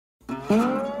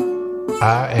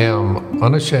I am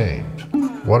unashamed.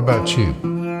 What about you?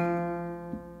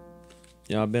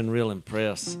 You know, I've been real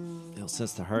impressed,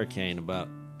 since the hurricane about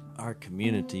our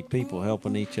community, people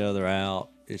helping each other out.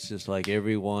 It's just like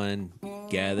everyone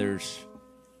gathers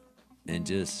and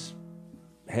just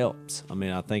helps. I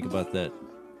mean, I think about the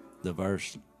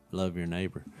verse, love your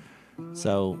neighbor.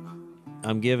 So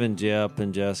I'm giving Jeff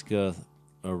and Jessica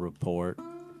a report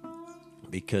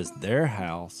because their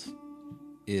house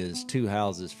is 2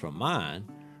 houses from mine,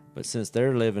 but since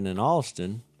they're living in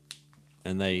Austin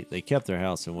and they kept their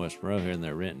house in West Monroe here and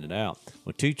they're renting it out,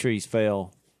 well, 2 trees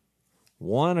fell,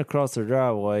 one across their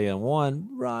driveway and one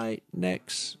right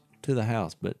next to the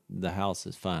house, but the house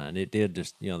is fine. It did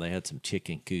just, they had some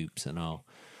chicken coops and all.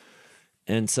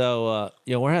 And so,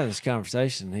 we're having this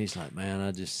conversation, and he's like, man,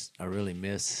 I really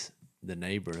miss the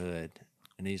neighborhood.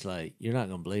 And he's like, you're not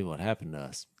going to believe what happened to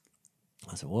us.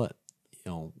 I said, what?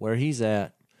 Where he's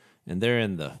at, and they're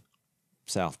in the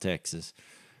South Texas,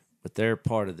 but they're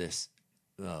part of this,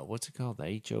 what's it called?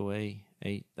 The HOA?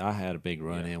 I had a big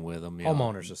run-in with them.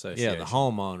 Homeowners Association. Yeah, the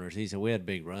homeowners. He said, we had a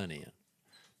big run-in.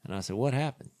 And I said, what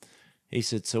happened? He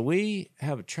said, so we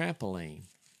have a trampoline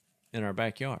in our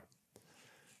backyard.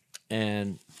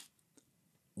 And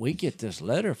we get this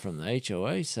letter from the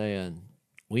HOA saying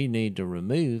we need to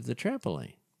remove the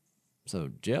trampoline. So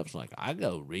Jeff's like, I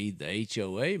go read the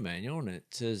HOA manual, and it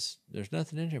says there's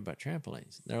nothing in here about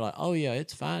trampolines. They're like, oh, yeah,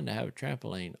 it's fine to have a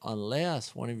trampoline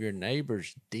unless one of your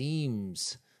neighbors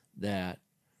deems that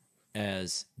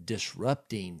as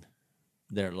disrupting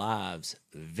their lives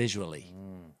visually.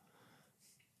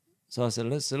 So I said,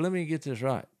 let me get this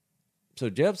right. So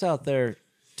Jeff's out there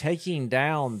taking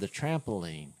down the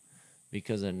trampoline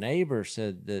because a neighbor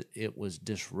said that it was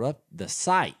the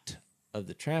sight of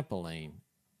the trampoline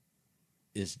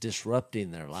is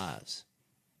disrupting their lives.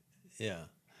 Yeah.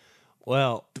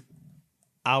 Well,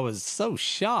 I was so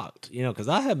shocked, because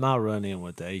I had my run-in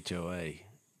with the HOA.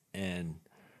 And,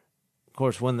 of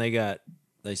course, when they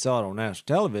saw it on national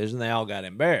television, they all got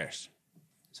embarrassed.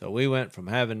 So we went from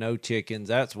having no chickens.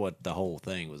 That's what the whole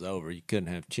thing was over. You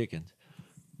couldn't have chickens.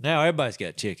 Now everybody's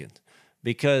got chickens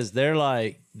because they're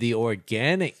like the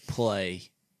organic play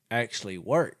actually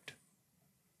worked.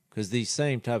 Because these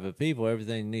same type of people,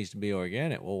 everything needs to be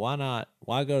organic. Well, why not?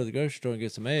 Why go to the grocery store and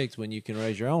get some eggs when you can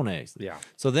raise your own eggs? Yeah.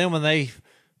 So then when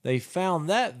they found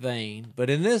that vein, but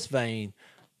in this vein,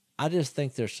 I just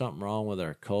think there's something wrong with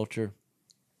our culture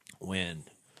when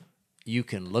you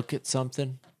can look at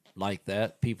something like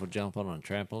that, people jump on a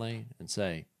trampoline and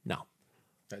say, no.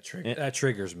 That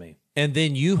triggers me. And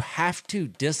then you have to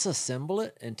disassemble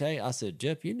it and tell you, I said,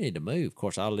 Jeff, you need to move. Of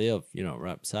course, I live,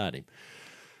 right beside him.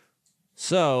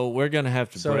 So we're going to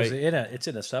have to break. So it's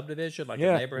in a subdivision, like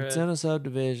a neighborhood? It's in a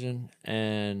subdivision,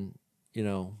 and,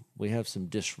 we have some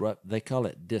they call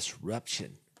it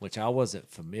disruption, which I wasn't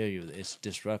familiar with. It's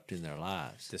disrupting their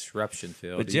lives. Disruption,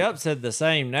 Phil. But Jeff said the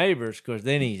same neighbors, because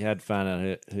then he had to find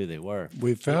out who they were.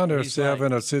 We found ourselves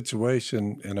in a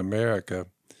situation in America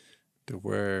to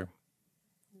where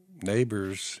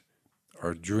neighbors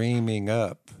are dreaming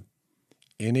up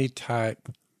any type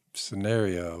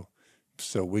scenario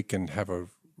so we can have a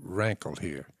rankle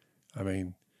here. I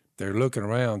mean, they're looking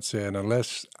around saying,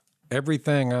 unless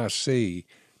everything I see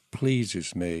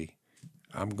pleases me,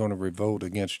 I'm going to revolt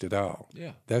against it all.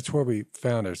 Yeah. That's where we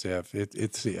found ourselves.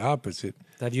 It's the opposite.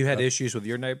 Have you had issues with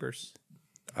your neighbors?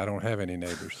 I don't have any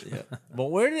neighbors. Yeah. But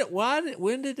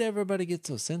when did everybody get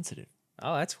so sensitive?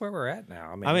 Oh, that's where we're at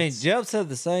now. I mean, Jeff said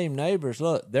the same neighbors.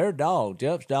 Look,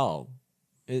 Jeff's dog,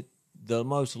 the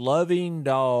most loving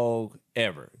dog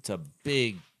ever. It's a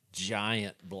big,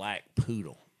 giant black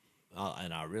poodle.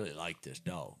 And I really like this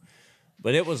dog.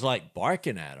 But it was like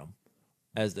barking at them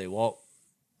as they walked,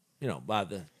 by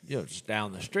the, just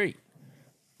down the street.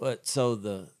 But so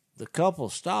the couple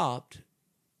stopped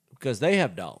because they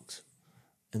have dogs.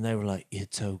 And they were like,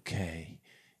 it's okay.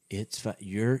 It's fine.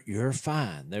 You're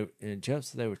fine. And Jeff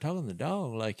said they were talking to the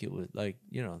dog like it was like,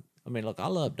 I mean, look, I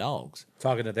love dogs.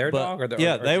 Talking to their dog?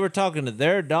 They were talking to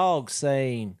their dog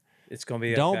saying, it's going to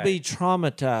be don't okay. be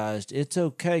traumatized. It's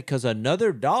okay. Because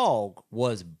another dog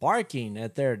was barking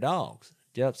at their dogs.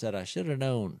 Jeff said, I should have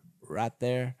known right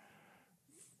there.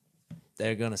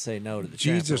 They're going to say no to the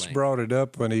Jesus trampoline. brought it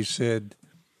up when he said,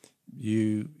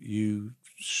 you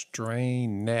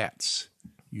strain gnats.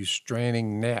 You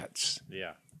straining gnats.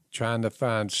 Yeah. Trying to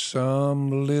find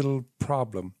some little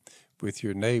problem with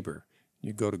your neighbor.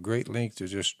 You go to great lengths to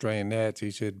just strain gnats. He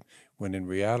said, when in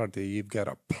reality, you've got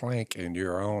a plank in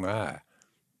your own eye,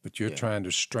 but you're trying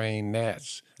to strain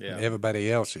gnats. Yeah. And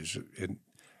everybody else is.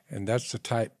 And that's the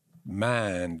type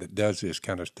mind that does this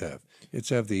kind of stuff.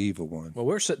 It's of the evil one. Well,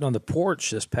 we're sitting on the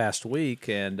porch this past week,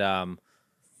 and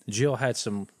Jill had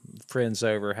some friends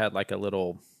over, had like a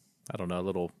little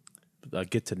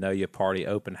get to know you party,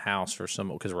 open house for some,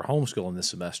 because we're homeschooling this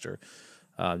semester.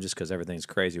 Just because everything's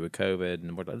crazy with COVID,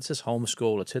 and we're like, let's just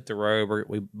homeschool. Let's hit the road.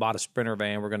 We bought a Sprinter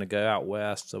van. We're going to go out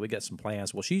west, so we got some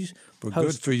plans. Well,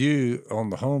 good for you on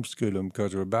the homeschooling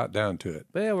because we're about down to it.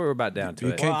 Yeah, we're about down to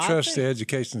it. You can't trust the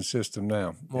education system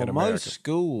now in America. Most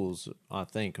schools, I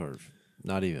think, are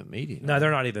not even meeting. No,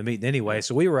 they're not even meeting anyway.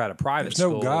 So we were at a private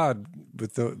school. There's no God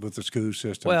with the school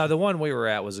system. Well, the one we were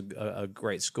at was a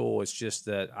great school. It's just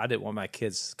that I didn't want my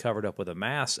kids covered up with a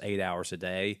mask 8 hours a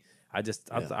day. I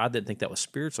didn't think that was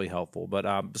spiritually helpful. But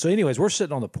so anyways, we're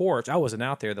sitting on the porch. I wasn't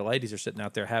out there. The ladies are sitting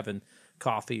out there having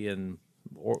coffee and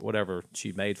or whatever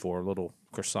she made for little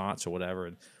croissants or whatever.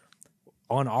 And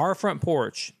on our front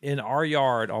porch, in our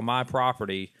yard, on my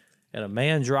property, and a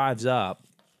man drives up,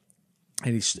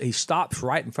 and he stops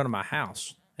right in front of my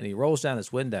house, and he rolls down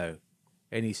his window,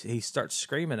 and he starts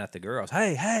screaming at the girls,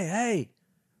 "Hey, hey, hey,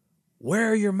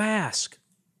 wear your mask!"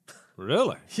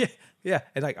 Really? Yeah.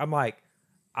 And I'm like.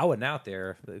 I wasn't out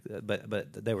there,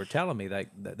 but they were telling me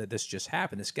that this just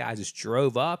happened. This guy just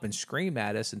drove up and screamed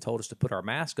at us and told us to put our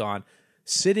mask on,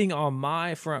 sitting on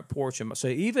my front porch. So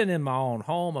even in my own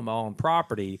home, on my own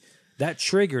property, that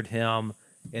triggered him,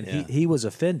 and he was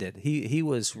offended. He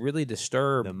was really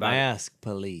disturbed. The mask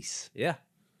police. Yeah,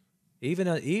 even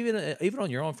on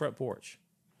your own front porch.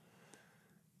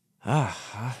 I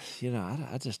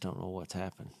just don't know what's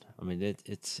happened. I mean,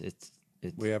 it's.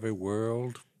 We have a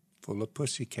world full of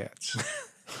pussycats.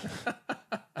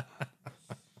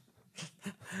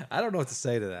 I don't know what to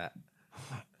say to that.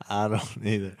 I don't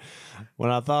either. When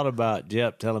I thought about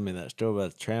Jep telling me that story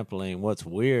about the trampoline, what's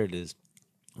weird is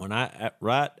when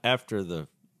right after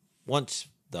once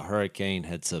the hurricane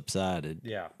had subsided,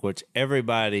 which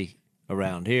everybody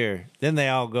around here, then they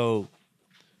all go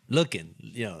looking,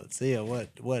 see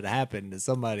what happened to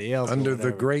somebody else. Under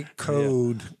the great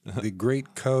code, the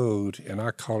great code, and I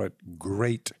call it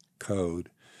great code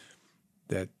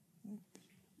that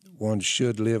one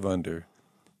should live under.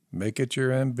 Make it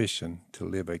your ambition to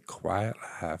live a quiet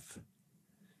life.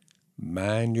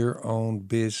 Mind your own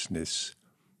business.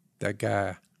 That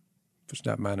guy, if it's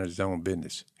not minding his own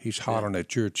business, he's hollering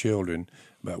at your children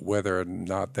about whether or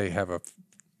not they have a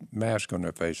mask on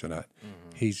their face or not.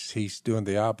 Mm-hmm. He's doing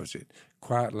the opposite.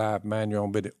 Quiet life, mind your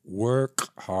own business. Work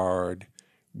hard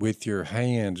with your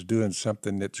hands doing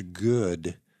something that's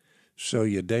good, so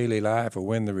your daily life will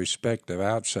win the respect of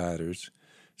outsiders,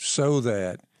 so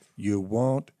that you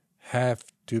won't have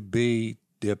to be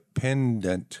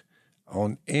dependent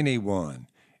on anyone,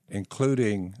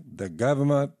 including the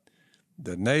government,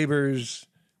 the neighbors.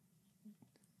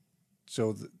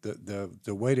 So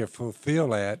the way to fulfill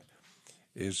that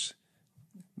is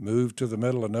move to the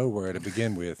middle of nowhere to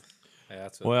begin with.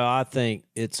 Well, I think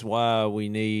it's why we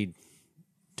need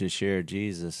to share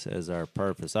Jesus as our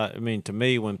purpose. I mean, to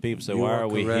me, when people say, why are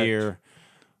we here?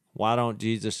 Why don't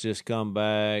Jesus just come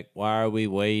back? Why are we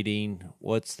waiting?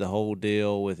 What's the whole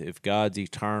deal with if God's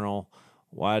eternal?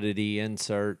 Why did he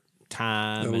insert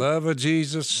time? The love of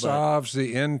Jesus solves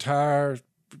the entire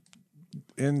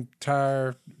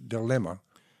dilemma.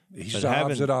 He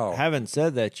solves it all. Having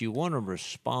said that, you want to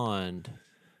respond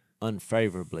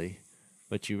unfavorably,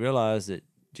 but you realize that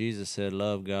Jesus said,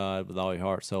 love God with all your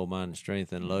heart, soul, mind, and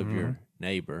strength, and love your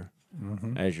neighbor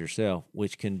as yourself,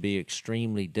 which can be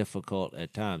extremely difficult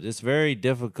at times. It's very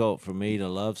difficult for me to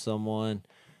love someone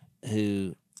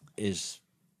who is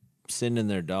sending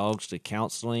their dogs to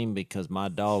counseling because my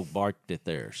dog barked at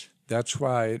theirs. That's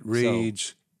why it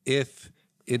reads, if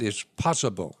it is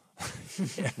possible,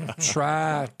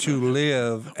 try to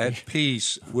live at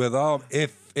peace with all,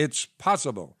 if it's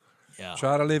possible. Yeah.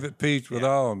 Try to live at peace with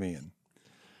all men.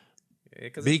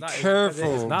 Be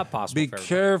careful. It's not possible. Be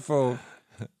careful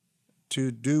to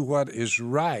do what is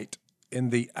right in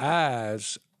the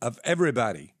eyes of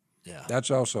everybody. Yeah,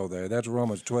 that's also there. That's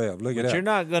Romans 12. Look at that. But you're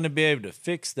not going to be able to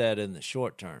fix that in the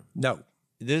short term. No.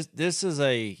 This is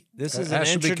an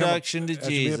introduction to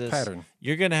Jesus. To be a pattern.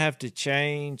 You're going to have to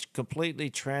change, completely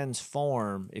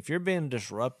transform. If you're being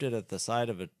disrupted at the sight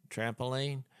of a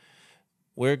trampoline,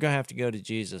 we're going to have to go to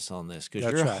Jesus on this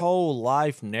because your whole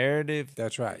life narrative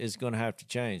is going to have to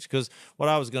change. Because what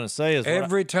I was going to say is...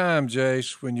 Every time,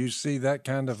 Jase, when you see that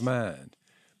kind of mind,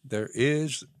 there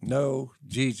is no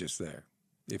Jesus there.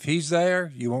 If he's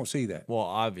there, you won't see that. Well,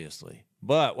 obviously.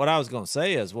 But what I was going to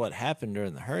say is what happened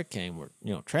during the hurricane were,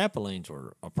 trampolines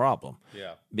were a problem.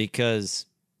 Yeah. Because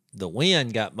the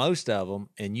wind got most of them,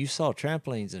 and you saw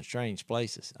trampolines in strange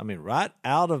places. I mean, right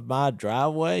out of my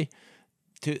driveway,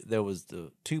 there was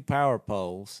the 2 power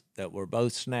poles that were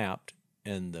both snapped,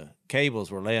 and the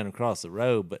cables were laying across the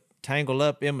road, but tangled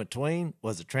up in between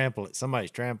was a trampoline,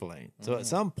 somebody's trampoline. So at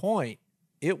some point,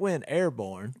 it went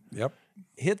airborne. Yep.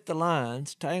 Hit the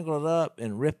lines, tangled it up,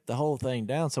 and ripped the whole thing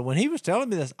down. So when he was telling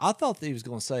me this, I thought that he was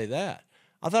going to say that.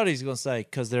 I thought he was going to say,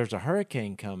 because there's a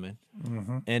hurricane coming,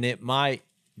 and it might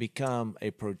become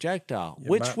a projectile,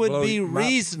 which would be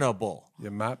reasonable.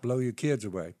 You might blow your kids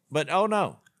away. But, oh,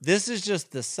 no. This is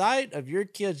just the sight of your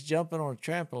kids jumping on a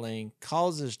trampoline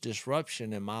causes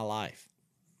disruption in my life.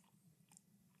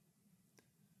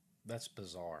 That's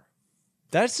bizarre.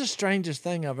 That's the strangest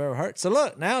thing I've ever heard. So,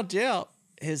 look, now Jell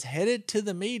is headed to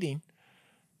the meeting,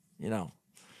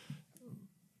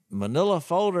 manila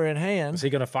folder in hand. Is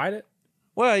he going to fight it?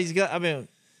 Well, he's going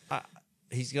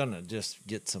to just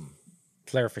get some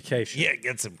clarification. Yeah,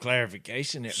 get some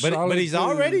clarification. But he's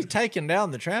already taken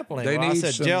down the trampoline. I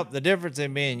said, Jell, the difference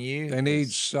in me and you. They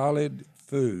need solid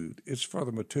food. It's for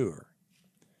the mature,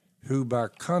 who by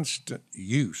constant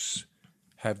use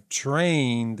have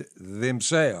trained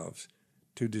themselves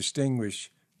to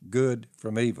distinguish good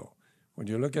from evil. When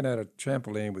you're looking at a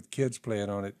trampoline with kids playing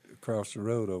on it across the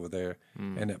road over there,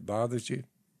 and it bothers you,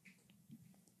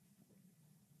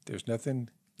 there's nothing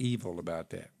evil about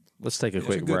that. Let's take a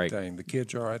quick break. It's a good thing. The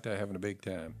kids are out there having a big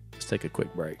time. Let's take a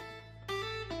quick break.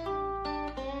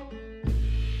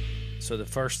 So the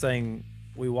first thing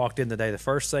we walked in today, the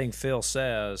first thing Phil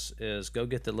says is go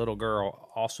get the little girl,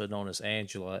 also known as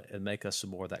Angela, and make us some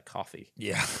more of that coffee.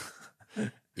 Yeah.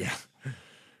 Yeah.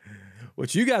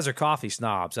 Which you guys are coffee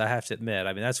snobs, I have to admit.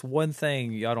 I mean, that's one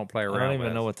thing y'all don't play around with. I don't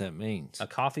even know what that means. A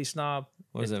coffee snob?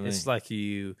 What does that mean? It's like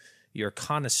you're a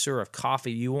connoisseur of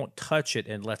coffee. You won't touch it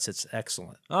unless it's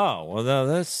excellent. Oh, well,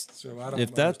 that's... So I don't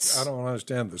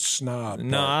understand the snob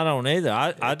No, part. I don't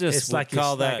either. I just it's like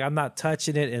call that... Like, I'm not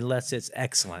touching it unless it's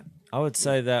excellent. I would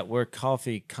say that we're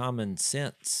coffee common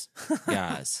sense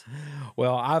guys.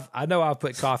 Well, I know I've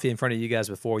put coffee in front of you guys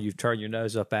before. You've turned your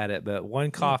nose up at it, but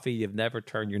one coffee you've never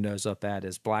turned your nose up at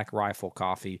is Black Rifle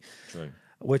Coffee,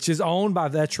 which is owned by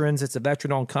veterans. It's a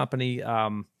veteran-owned company,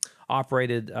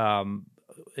 operated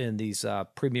in these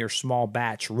premier small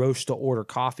batch roast-to-order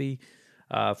coffee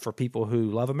for people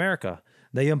who love America.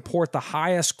 They import the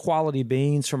highest quality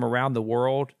beans from around the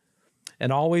world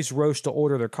and always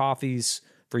roast-to-order their coffees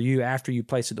for you after you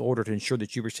place an order to ensure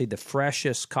that you receive the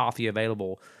freshest coffee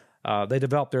available. They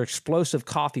developed their explosive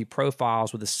coffee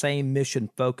profiles with the same mission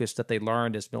focus that they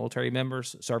learned as military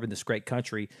members serving this great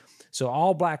country. So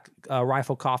all Black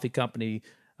Rifle Coffee Company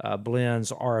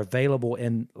blends are available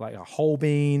in like a whole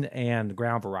bean and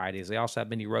ground varieties. They also have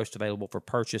many roasts available for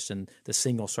purchase in the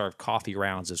single-serve coffee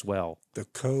rounds as well. The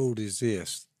code is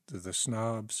this, to the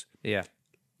snobs. Yeah.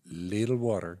 Little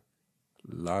water,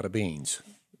 lot of beans.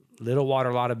 Little water,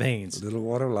 a lot of beans. Little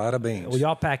water, a lot of beans. Well,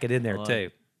 y'all pack it in there,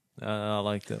 too. I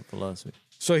like that philosophy.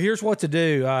 So here's what to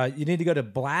do. You need to go to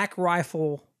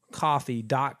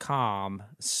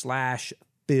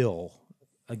blackriflecoffee.com/Phil.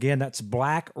 Again, that's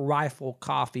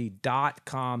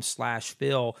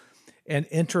blackriflecoffee.com/Phil, and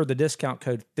enter the discount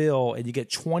code Phil, and you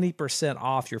get 20%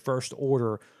 off your first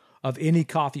order of any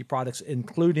coffee products,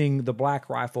 including the Black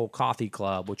Rifle Coffee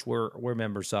Club, which we're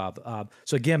members of.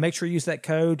 So again, make sure you use that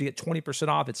code to get 20%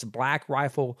 off. It's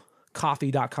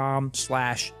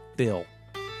blackriflecoffee.com/Phil.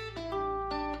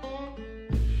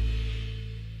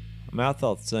 I mean, I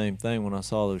thought the same thing when I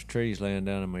saw those trees laying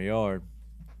down in my yard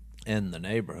in the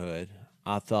neighborhood.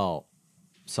 I thought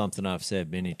something I've said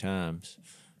many times.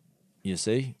 You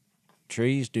see,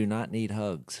 trees do not need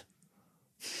hugs.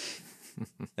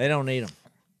 They don't need them.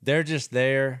 They're just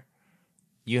there.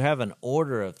 You have an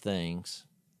order of things,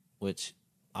 which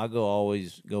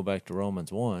always go back to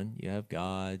Romans 1. You have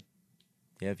God,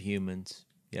 you have humans,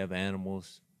 you have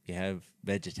animals, you have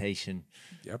vegetation,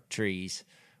 trees.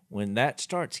 When that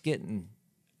starts getting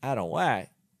out of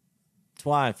whack, that's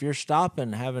why if you're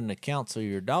stopping having to counsel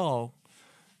your dog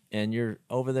and you're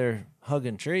over there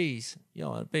hugging trees, in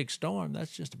a big storm,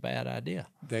 that's just a bad idea.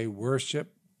 They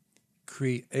worship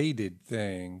created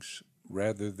things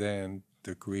rather than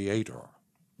the creator.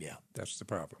 Yeah. That's the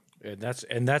problem.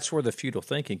 And that's where the feudal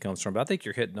thinking comes from. But I think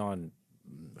you're hitting on,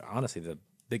 honestly, the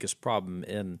biggest problem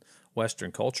in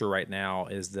Western culture right now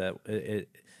is that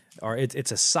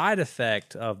it's a side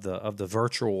effect of the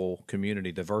virtual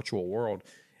community, the virtual world.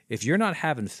 If you're not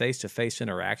having face-to-face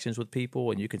interactions with people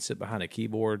and you can sit behind a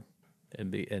keyboard and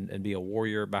be a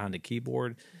warrior behind a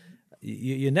keyboard,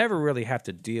 you never really have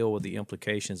to deal with the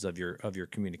implications of your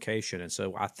communication. And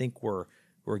so I think we're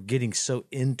getting so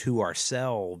into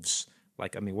ourselves,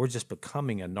 Like, I mean, we're just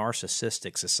becoming a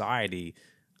narcissistic society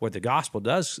where the gospel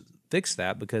does fix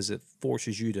that because it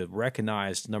forces you to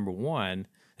recognize, number one,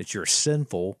 that you're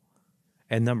sinful,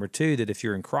 and number two, that if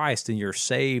you're in Christ and you're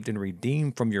saved and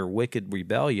redeemed from your wicked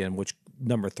rebellion, which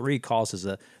number three causes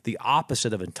the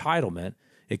opposite of entitlement,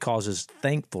 it causes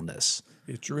thankfulness.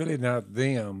 It's really not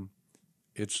them,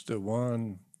 it's the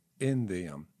one in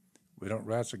them. We don't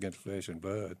wrestle against flesh and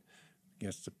blood,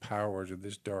 against the powers of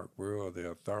this dark world, the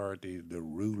authority, the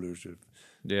rulers of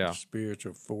the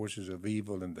spiritual forces of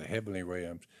evil in the heavenly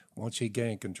realms. Once he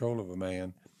gained control of a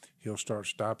man, he'll start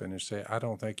stopping and say, I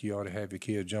don't think you ought to have your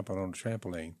kid jumping on the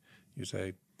trampoline. You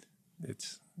say,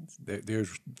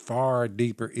 there's far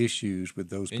deeper issues with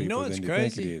those people than you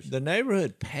think it is. The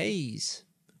neighborhood pays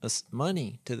us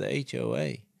money to the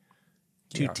HOA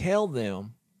to tell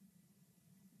them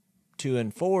to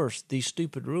enforce these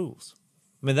stupid rules.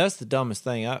 I mean, that's the dumbest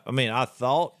thing. I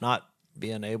thought not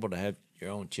being able to have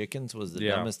your own chickens was the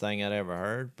dumbest thing I'd ever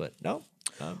heard, but no.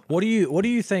 What do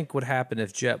you think would happen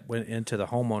if Jet went into the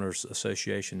homeowners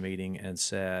association meeting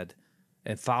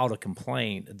and filed a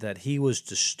complaint that he was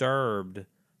disturbed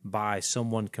by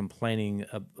someone complaining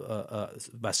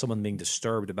by someone being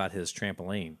disturbed about his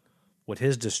trampoline? Would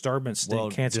his disturbance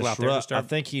cancel out their disturbance? I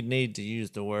think he'd need to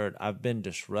use the word, I've been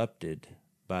disrupted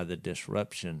by the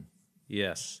disruption.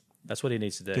 Yes. That's what he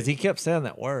needs to do. Because he kept saying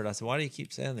that word. I said, why do you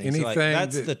keep saying that? He's like,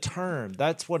 that's the term.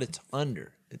 That's what it's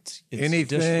under. It's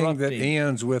anything that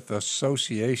ends with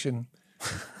association,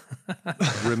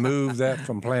 remove that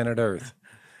from planet Earth.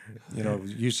 You know,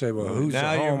 you say, well, who's the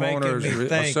homeowners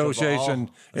association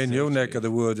in your neck of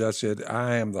the woods? I said,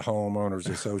 I am the homeowners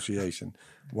association.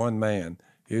 One man.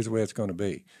 Here's the way it's going to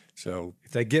be. So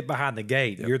if they get behind the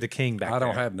gate, you're the king back there. I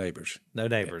don't have neighbors. No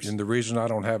neighbors. And the reason I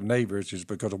don't have neighbors is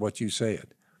because of what you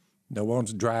said. No one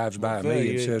drives by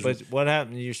me and says... But what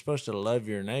happened? You're supposed to love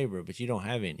your neighbor, but you don't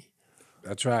have any.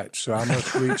 That's right. So I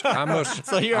must reach... I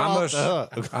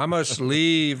must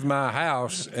leave my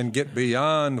house and get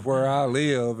beyond where I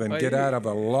live and get out of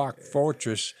a locked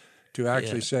fortress to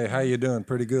actually say, how you doing?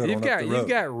 Pretty good up the road. You've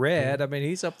got Red. I mean,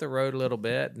 he's up the road a little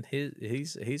bit, and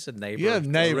he's a neighbor. You have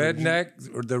neighbors.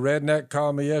 The redneck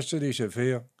called me yesterday. He said,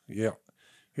 Phil,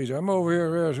 he said, I'm over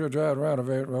here driving around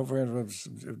over in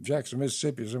Jackson,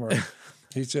 Mississippi somewhere.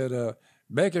 He said,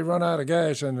 Becky run out of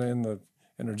gas in the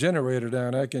generator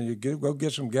down there. Can you go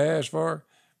get some gas for her?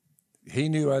 He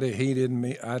knew he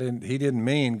didn't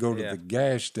mean go to the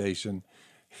gas station.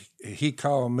 He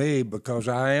called me because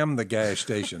I am the gas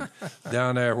station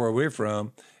down there where we're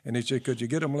from. And he said, could you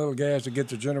get them a little gas to get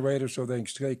the generator so they can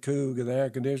stay cool, get the air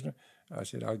conditioner? I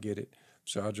said, I'll get it.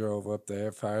 So I drove up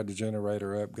there, fired the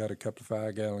generator up, got a couple of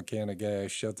 5-gallon can of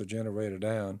gas, shut the generator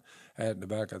down, had it in the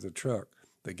back of the truck,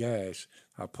 the gas.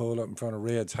 I pulled up in front of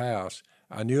Red's house.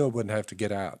 I knew I wouldn't have to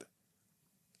get out.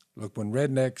 Look, when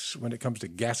it comes to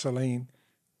gasoline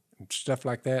and stuff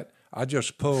like that, I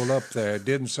just pulled up there,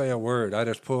 didn't say a word. I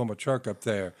just pulled my truck up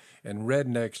there, and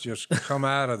rednecks just come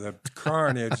out of the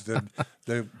carnage, the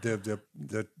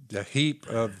heap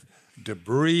of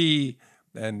debris,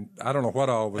 and I don't know what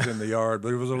all was in the yard,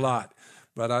 but it was a lot.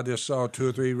 But I just saw 2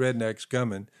 or 3 rednecks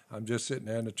coming. I'm just sitting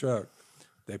there in the truck.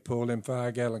 They pulled them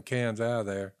 5-gallon cans out of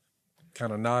there,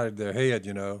 kind of nodded their head,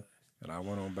 and I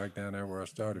went on back down there where I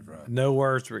started from. No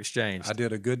words were exchanged. I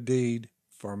did a good deed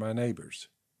for my neighbors.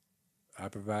 I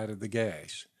provided the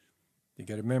gas. You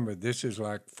got to remember, this is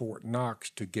like Fort Knox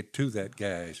to get to that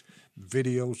gas.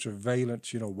 Video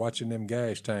surveillance, watching them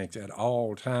gas tanks at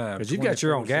all times. Because you've got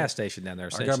your own gas station down there,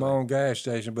 I got my own gas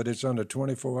station, but it's under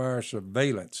 24-hour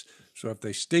surveillance. So if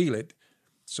they steal it,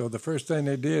 so the first thing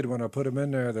they did when I put them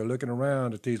in there, they're looking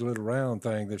around at these little round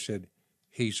things. They said,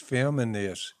 he's filming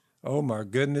this. Oh, my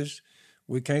goodness.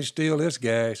 We can't steal this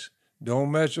gas.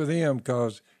 Don't mess with him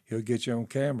because he'll get you on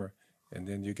camera. And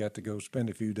then you got to go spend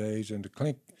a few days and to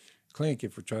clink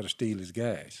if we try to steal his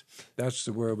gas. That's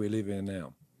the world we live in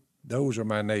now. Those are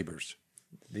my neighbors.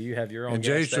 Do you have your own and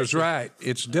gas Jase station? was right.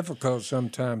 It's difficult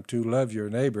sometimes to love your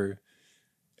neighbor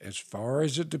as far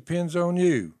as it depends on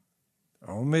you,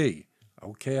 on me.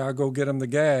 Okay, I'll go get them the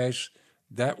gas.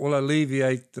 That will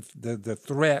alleviate the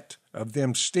threat of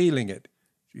them stealing it.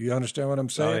 You understand what I'm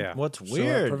saying? Oh, yeah. What's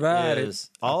weird is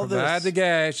I provide the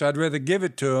gas. I'd rather give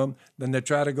it to them than to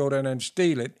try to go down and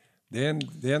steal it. Then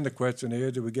the question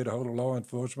is, do we get a hold of law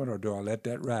enforcement or do I let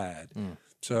that ride?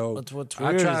 So what's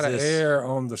I try to err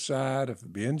on the side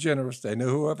of being generous. They know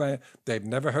who I am. They've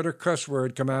never heard a cuss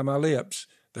word come out of my lips.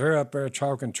 They're up there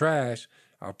talking trash.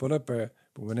 I'll put up there.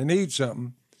 But when they need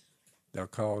something, they'll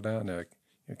call down there.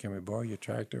 Can we borrow your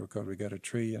tractor because we got a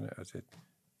tree? And I said,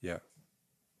 yeah,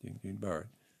 you can borrow it.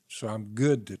 So I'm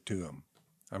good to them.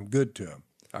 I'm good to them.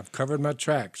 I've covered my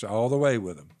tracks all the way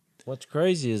with them. What's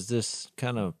crazy is this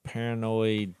kind of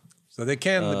paranoid, So they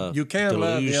can you can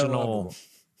love the delusional unlovable.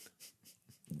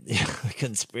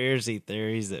 conspiracy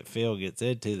theories that Phil gets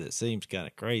into that seems kind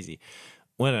of crazy.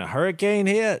 When a hurricane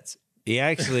hits, he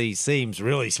actually seems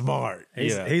really smart.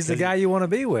 He's the guy you want to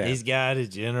be with. He's got his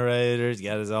generator. He's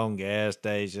got his own gas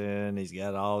station. He's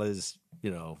got all his,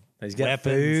 He's got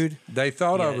weapons. food. They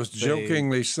thought I Yeah, was food.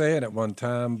 jokingly saying it one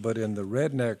time, but in the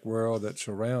redneck world that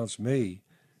surrounds me,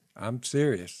 I'm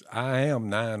serious. I am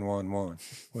 911.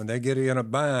 When they get in a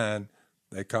bind,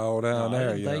 they call down I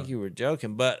there. didn't think you were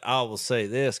joking, but I will say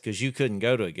this because you couldn't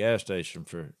go to a gas station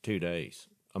for 2 days.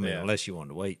 I mean, unless you wanted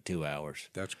to wait 2 hours.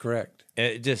 That's correct.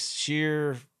 Just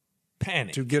sheer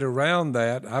panic. To get around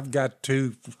that, I've got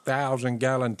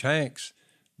 2,000-gallon tanks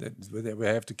that we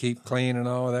have to keep clean and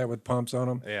all of that with pumps on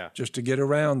them. Yeah. Just to get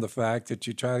around the fact that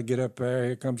you try to get up there,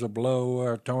 here comes a blow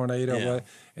or a tornado,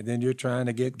 and then you're trying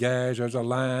to get gas. There's a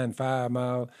line 5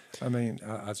 miles. I mean,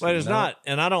 But it's not,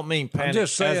 and I don't mean panic I'm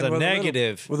just saying, as a with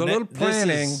negative. with a little This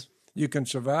planning, is- you can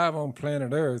survive on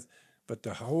planet Earth, but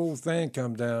the whole thing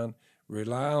comes down,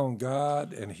 rely on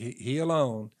God and He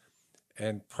alone,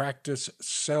 and practice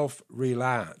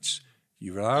self-reliance.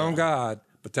 You rely on God,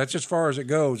 but that's as far as it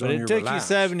goes But on it your took reliance. you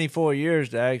 74 years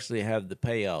to actually have the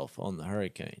payoff on the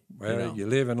hurricane. Well, you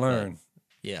live and learn,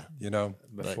 Yeah.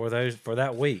 But for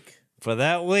that week. For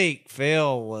that week,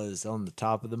 Phil was on the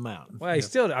top of the mountain. Well, he's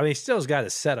still's got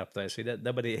his setup though. So he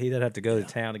doesn't have to go to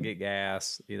town to get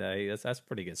gas. That's a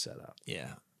pretty good setup.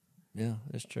 Yeah. Yeah,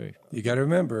 that's true. You got to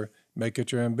remember, make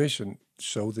it your ambition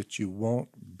so that you won't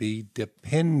be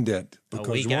dependent.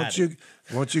 Because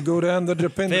once you go down the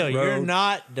dependent Phil, road, you're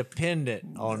not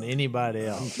dependent on anybody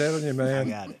else. I'm telling you, man. I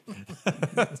got it.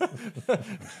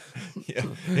 Yeah.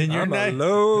 And you're I'm a not,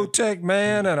 low-tech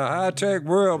man in a high-tech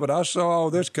world, but I saw all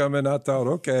this coming. I thought,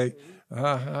 okay,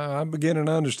 I'm beginning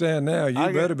to understand now.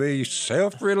 You better be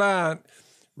self-reliant,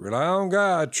 rely on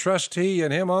God, trust He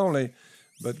and Him only.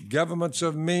 But governments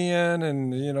of men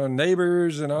and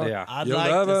neighbors and all, Yeah. you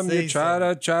like love to them. see You try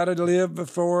to live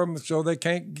before them so they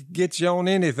can't get you on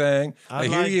anything. They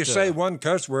hear you say one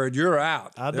cuss word, you're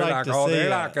out. I'd They're like to oh, see they're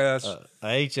like us.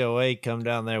 a HOA come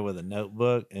down there with a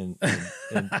notebook and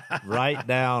write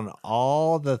down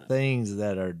all the things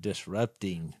that are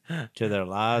disrupting to their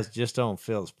lives just on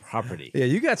Phil's property. Yeah,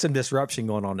 you got some disruption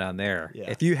going on down there. Yeah.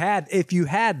 If you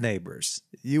had neighbors,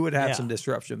 you would have some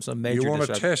disruption, some major You want to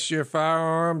disruption. test your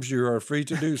firearms, you are free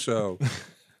to do so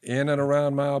in and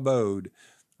around my abode.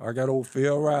 I got old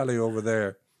Phil Riley over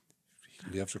there.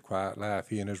 He lives a quiet life.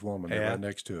 He and his woman, they're right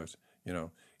next to us.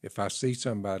 If I see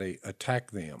somebody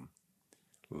attack them,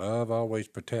 love always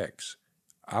protects.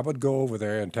 I would go over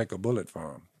there and take a bullet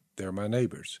for them. They're my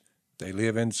neighbors. They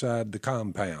live inside the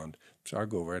compound. So I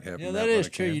go over and help them. Yeah, that is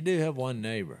true. You do have one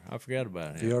neighbor. I forgot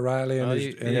about him. Phil Riley and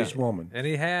his woman. And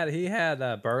he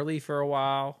had Burly for a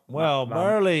while. Well,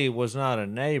 Burly was not a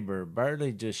neighbor.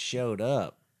 Burly just showed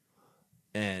up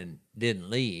and didn't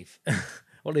leave.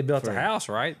 Well, he built a house,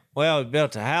 right? Well, he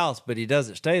built a house, but he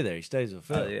doesn't stay there. He stays with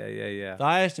Phil. Yeah. So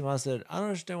I asked him, I said, I don't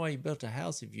understand why you built a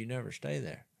house if you never stay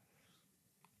there.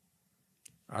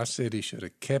 I said he should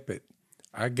have kept it.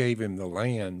 I gave him the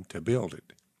land to build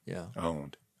it. Yeah.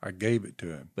 Owned. I gave it to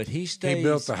him. But he stays He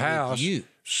built the with house, you.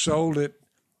 sold it,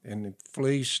 and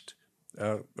fleeced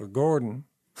Gordon.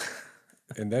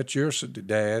 And that's your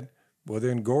dad. Well,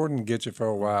 then Gordon gets it for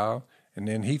a while, and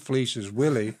then he fleeces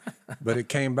Willie. But it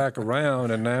came back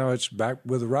around, and now it's back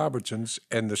with the Robertsons.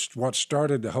 And what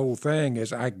started the whole thing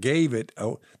is I gave it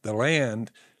the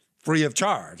land free of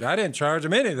charge. I didn't charge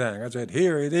him anything. I said,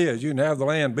 here it is. You can have the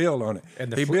land built on it.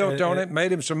 And he built on it,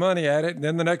 made him some money at it, and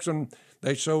then the next one,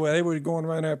 they were going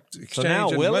around there exchanging So now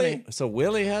Willie, money. so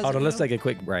Willie has Hold it on, let's now? take a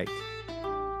quick break.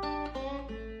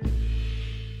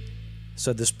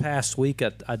 So this past week,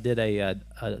 I did a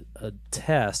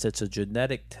test. It's a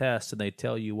genetic test, and they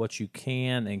tell you what you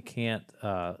can and can't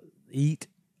eat,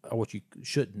 or what you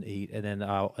shouldn't eat, and then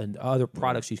and other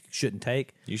products you shouldn't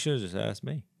take. You should have just asked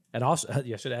me. And also,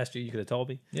 I should have asked you. You could have told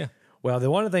me. Yeah. Well,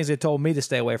 one of the things they told me to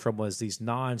stay away from was these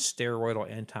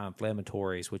non-steroidal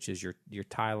anti-inflammatories, which is your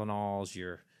Tylenols,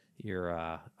 your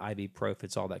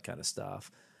ibuprofens, all that kind of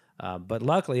stuff. But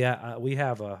luckily, we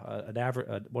have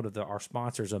one of our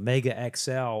sponsors, Omega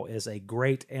XL, is a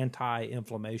great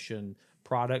anti-inflammation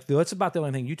product. Phil, it's about the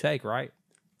only thing you take, right?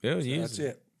 That's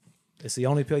it. It's the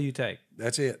only pill you take.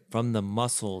 That's it. From the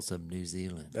muscles of New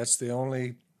Zealand. That's the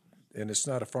only, and it's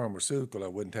not a pharmaceutical. I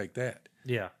wouldn't take that.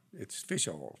 Yeah. It's fish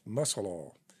oil, muscle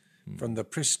oil, from the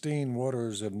pristine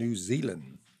waters of New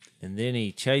Zealand. And then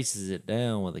he chases it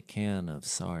down with a can of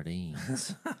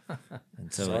sardines.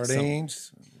 And so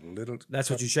Sardines, little. That's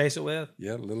what you chase it with?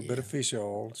 Yeah, a little bit of fish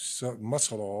oil,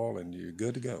 muscle oil, and you're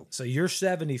good to go. So you're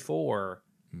 74,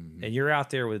 and you're out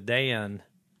there with Dan.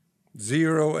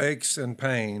 0 aches and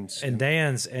pains. And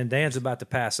Dan's about to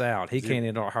pass out. He can't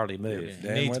even hardly move. He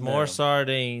needs more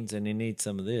sardines, and he needs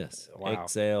some of this. Wow.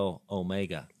 XL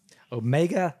Omega.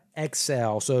 Omega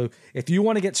XL. So if you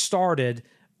want to get started,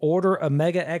 order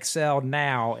Omega XL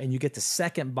now, and you get the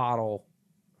second bottle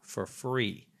for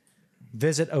free.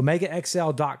 Visit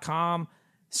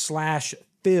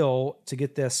omegaxl.com/Phil to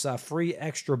get this free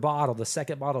extra bottle. The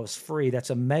second bottle is free.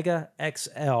 That's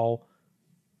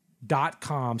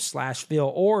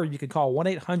omegaxl.com/Phil, or you can call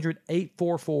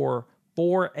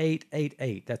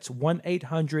 1-800-844-4888. That's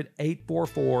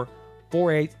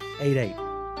 1-800-844-4888.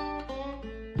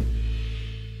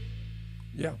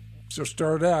 Yeah. So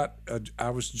started out, I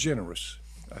was generous.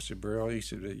 I said, Burl, he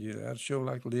said, I'd sure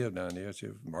like to live down there. I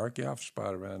said, mark your office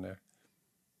spot around there.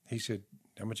 He said,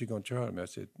 how much you going to charge me? I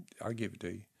said, I'll give it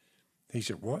to you. He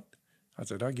said, what? I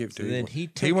said, I'll give it to you. Then he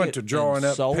went to drawing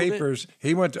up papers.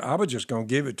 I was just going to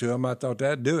give it to him. I thought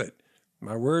that'd do it.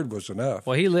 My word was enough.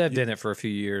 Well, he lived in it for a few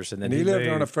years, and then he lived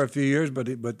on it for a few years, but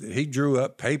he drew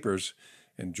up papers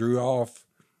and drew off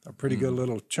a pretty good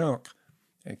little chunk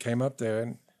and came up there,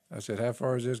 and I said, how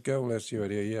far does this go? Let's see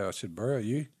what it is. Yeah, I said, Burl,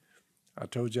 I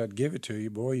told you I'd give it to you.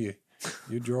 Boy,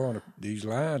 you're drawing, these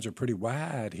lines are pretty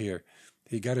wide here.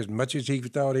 He got as much as he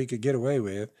thought he could get away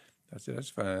with. I said, that's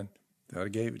fine. So I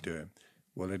gave it to him.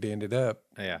 Well, it ended up,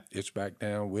 it's back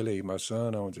down. Willie, my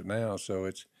son, owns it now, so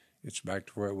it's back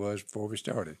to where it was before we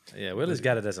started. Yeah, Willie's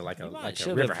got it as a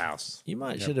river house. You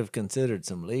might should have considered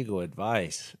some legal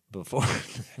advice before.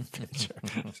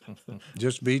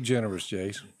 Just be generous,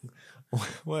 Jase.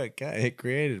 Well, it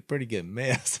created a pretty good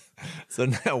mess. So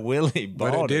now Willie bought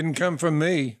it. But it didn't come from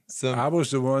me. I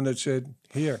was the one that said,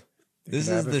 here. This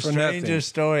is the strangest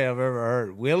story I've ever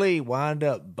heard. Willie wound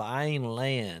up buying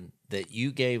land that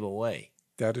you gave away.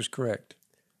 That is correct.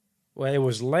 Well, it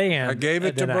was land. I gave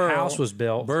it to Burl. A house was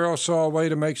built. Burl saw a way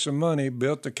to make some money,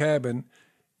 built the cabin,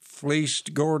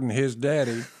 fleeced Gordon, his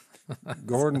daddy.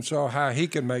 Gordon saw how he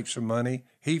could make some money.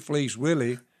 He fleeced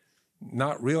Willie,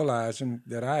 not realizing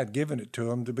that I had given it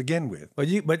to him to begin with.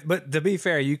 But to be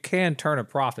fair, you can turn a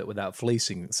profit without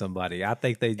fleecing somebody. I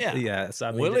think they. Yes,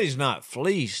 I mean, Willie's not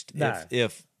fleeced. No.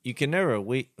 If you can never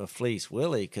fleece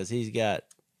Willie because he's got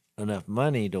enough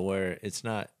money to where it's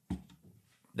not.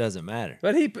 Doesn't matter.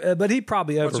 But he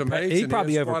probably overpaid. He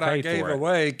probably overpaid what I gave for it.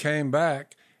 away came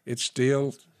back. It's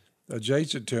still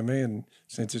adjacent to me, and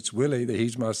since it's Willie, that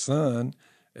he's my son,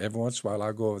 every once in a while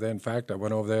I go over there. In fact, I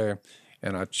went over there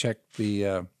and I checked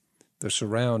the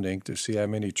surrounding to see how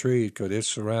many trees, because it's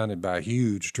surrounded by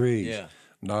huge trees. Yeah.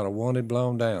 Not a one had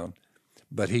blown down.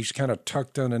 But he's kind of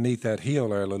tucked underneath that hill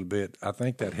there a little bit. I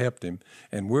think that helped him.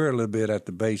 And we're a little bit at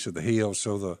the base of the hill,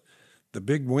 so the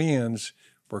big winds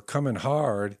were coming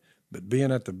hard, but being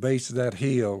at the base of that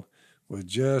hill was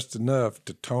just enough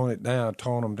to tone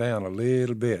them down a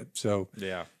little bit. So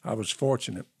I was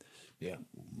fortunate. Yeah.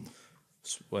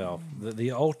 Well,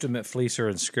 the ultimate fleecer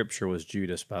in Scripture was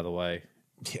Judas, by the way.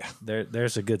 Yeah.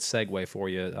 There's a good segue for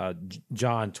you.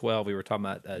 John 12, we were talking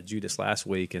about Judas last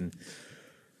week, and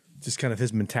just kind of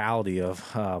his mentality of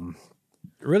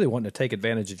really wanting to take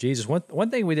advantage of Jesus.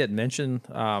 One thing we didn't mention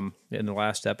in the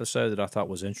last episode that I thought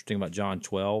was interesting about John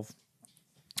 12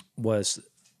 was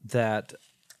that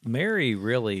Mary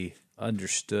really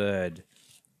understood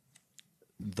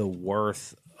the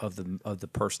worth of the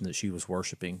person that she was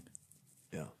worshiping.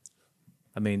 Yeah.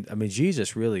 I mean,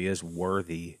 Jesus really is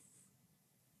worthy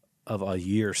of a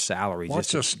year's salary.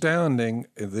 What's astounding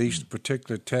in these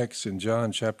particular texts in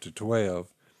John chapter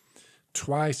 12,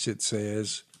 twice it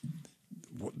says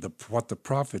what the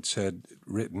prophets had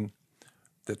written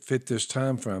that fit this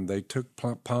time frame. They took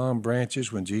palm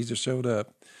branches when Jesus showed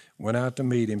up, went out to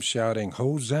meet him shouting,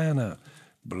 Hosanna,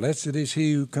 blessed is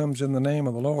he who comes in the name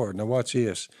of the Lord. Now watch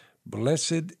this.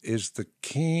 Blessed is the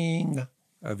King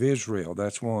of Israel.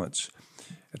 That's once.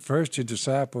 At first his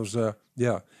disciples, and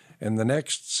the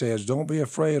next says, don't be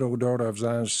afraid, O daughter of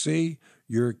Zion. See,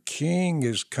 your king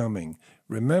is coming.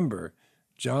 Remember,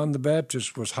 John the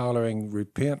Baptist was hollering,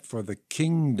 repent, for the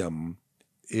kingdom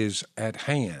is at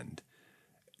hand.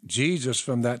 Jesus,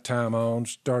 from that time on,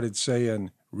 started saying,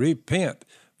 repent,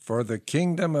 for the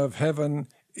kingdom of heaven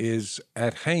is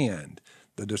at hand.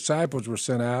 The disciples were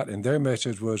sent out, and their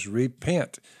message was,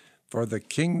 repent, for the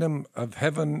kingdom of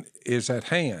heaven is at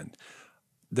hand.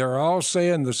 They're all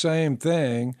saying the same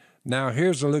thing. Now,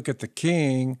 here's a look at the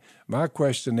king. My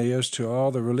question is to all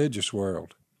the religious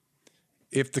world.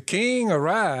 If the king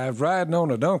arrived riding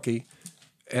on a donkey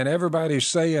and everybody's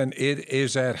saying it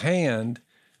is at hand,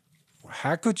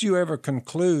 how could you ever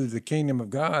conclude the kingdom of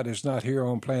God is not here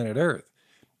on planet Earth?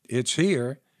 It's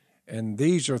here, and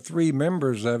these are three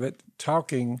members of it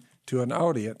talking to an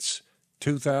audience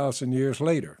 2,000 years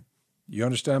later. You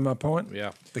understand my point?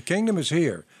 Yeah. The kingdom is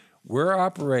here. We're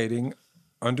operating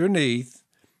underneath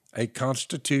a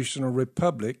constitutional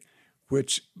republic,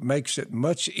 which makes it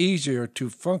much easier to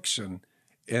function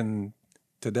in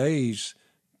today's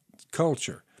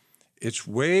culture. It's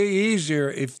way easier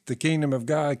if the kingdom of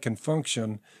God can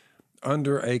function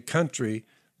under a country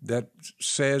that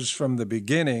says from the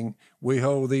beginning, we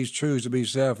hold these truths to be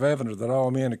self-evident, that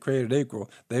all men are created equal.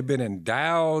 They've been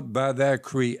endowed by their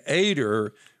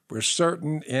creator with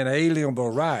certain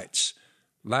inalienable rights,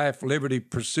 life, liberty,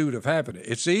 pursuit of happiness.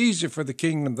 It's easy for the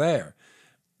kingdom there.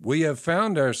 We have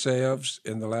found ourselves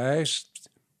in the last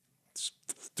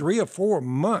 3 or 4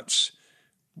 months,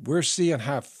 we're seeing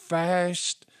how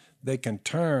fast they can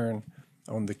turn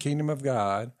on the kingdom of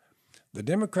God. The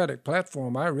Democratic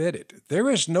platform, I read it. There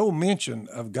is no mention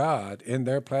of God in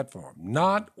their platform.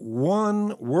 Not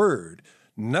one word.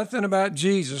 Nothing about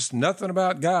Jesus, nothing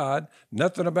about God,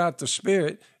 nothing about the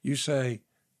Spirit. You say,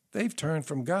 they've turned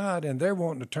from God and they're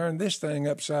wanting to turn this thing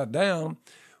upside down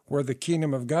where the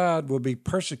kingdom of God will be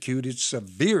persecuted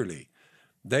severely.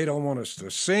 They don't want us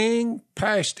to sing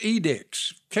past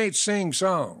edicts. Can't sing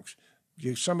songs.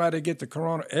 Somebody get the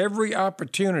corona. Every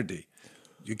opportunity.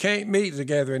 You can't meet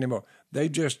together anymore. They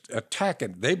just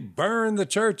attacking. They burn the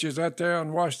churches out there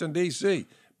in Washington, D.C.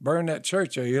 Burn that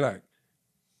church there. You're like,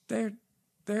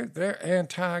 they're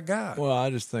anti-God. Well, I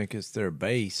just think it's their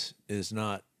base is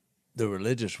not the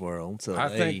religious world. So I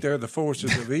think they're the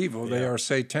forces of evil. Yeah. They are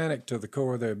satanic to the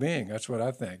core of their being. That's what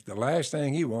I think. The last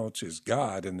thing he wants is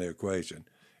God in the equation.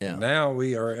 Yeah. And now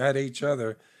we are at each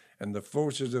other, and the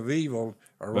forces of evil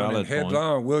are running Valid point.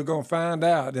 headlong. We're going to find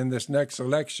out in this next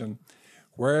election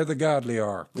where the godly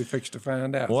are. We fixed to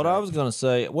find out. What I was going to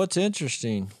say, what's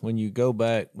interesting when you go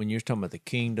back, when you're talking about the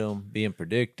kingdom being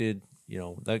predicted,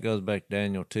 that goes back to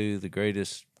Daniel 2, the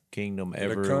greatest kingdom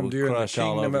ever. It'll come will during the crush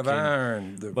all kingdom other of kingdoms.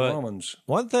 iron, the But Romans.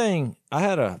 one thing, I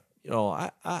had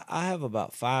I have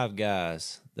about 5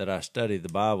 guys that I study the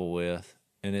Bible with,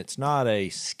 and it's not a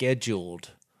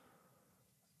scheduled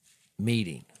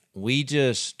meeting.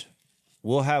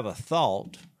 We'll have a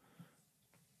thought,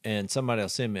 and somebody will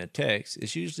send me a text.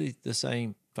 It's usually the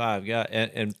same 5 guys.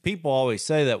 And people always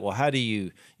say that, well, how do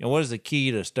you what is the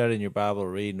key to studying your Bible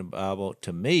or reading the Bible?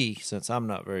 To me, since I'm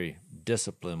not very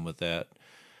disciplined with that,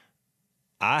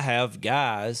 I have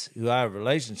guys who I have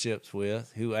relationships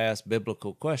with who ask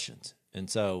biblical questions. And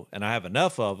I have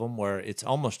enough of them where it's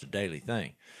almost a daily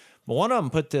thing. But one of them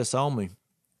put this on me,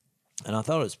 and I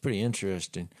thought it was pretty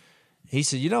interesting. He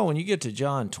said, when you get to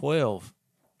John 12,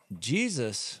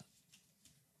 Jesus,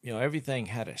 everything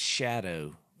had a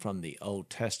shadow from the Old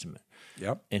Testament.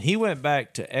 Yep. And he went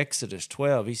back to Exodus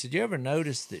 12. He said, you ever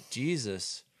notice that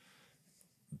Jesus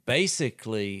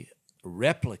basically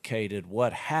replicated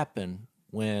what happened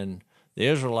when the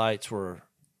Israelites were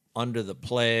under the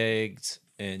plagues,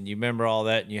 and you remember all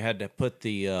that, and you had to put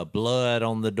the blood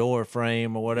on the door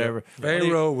frame or whatever.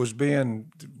 Pharaoh was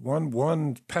being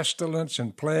one pestilence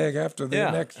and plague after the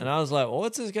next. And I was like, well,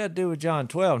 what's this got to do with John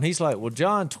 12? And he's like, well,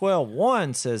 John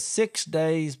 12:1 says 6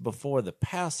 days before the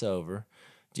Passover,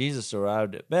 Jesus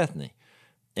arrived at Bethany.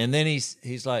 And then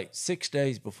he's like, 6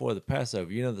 days before the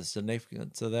Passover. You know the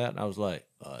significance of that? And I was like,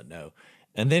 no.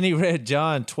 And then he read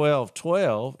John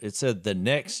 12:12. It said the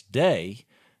next day,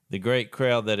 the great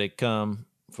crowd that had come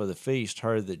for the feast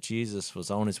heard that Jesus was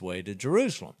on his way to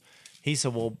Jerusalem. He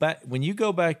said, well, when you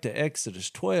go back to Exodus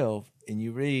 12 and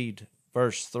you read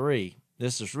verse 3,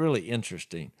 this is really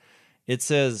interesting. It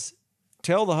says,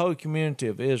 tell the whole community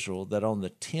of Israel that on the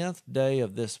 10th day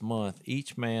of this month,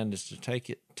 each man is to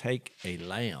take a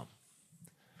lamb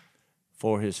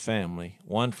for his family,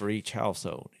 one for each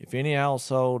household. If any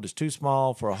household is too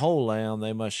small for a whole lamb,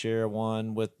 they must share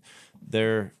one with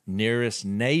their nearest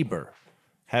neighbor,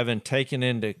 having taken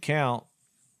into account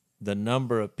the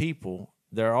number of people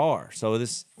there are. So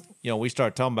this, we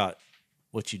start talking about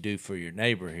what you do for your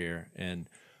neighbor here, and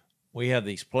we have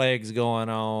these plagues going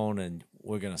on, and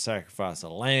we're going to sacrifice a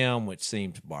lamb, which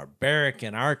seems barbaric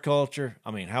in our culture.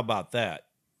 I mean, how about that?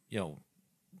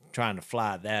 Trying to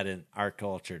fly that in our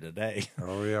culture today.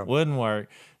 Oh, yeah. Wouldn't work.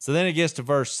 So then it gets to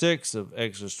verse 6 of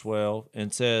Exodus 12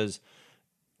 and says,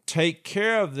 take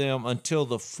care of them until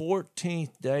the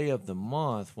 14th day of the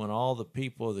month, when all the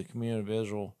people of the community of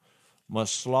Israel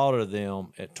must slaughter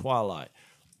them at twilight.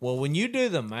 Well, when you do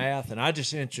the math, and I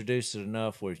just introduced it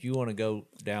enough where if you want to go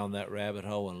down that rabbit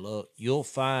hole and look, you'll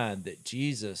find that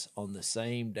Jesus, on the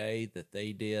same day that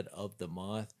they did of the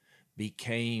month,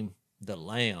 became the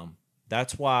lamb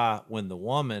That's why when the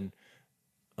woman,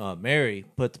 Mary,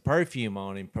 put the perfume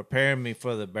on him, preparing me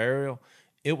for the burial,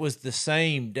 it was the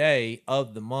same day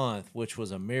of the month, which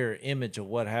was a mirror image of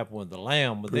what happened with the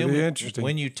lamb. But Pretty interesting.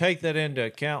 When you take that into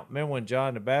account, remember when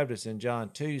John the Baptist in John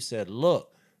 2 said,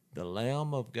 look, the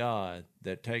Lamb of God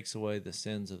that takes away the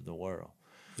sins of the world.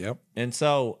 Yep. And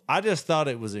so I just thought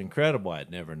it was incredible.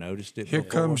 I'd never noticed it Here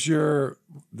before. comes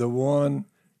the one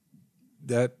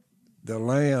that the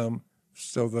lamb,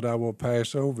 so that I will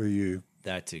pass over you.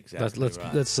 That's exactly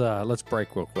right. Let's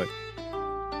break real quick.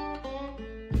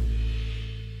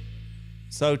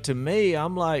 So to me,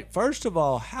 I'm like, first of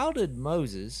all, how did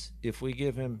Moses, if we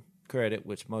give him credit,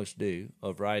 which most do,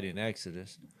 of writing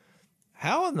Exodus,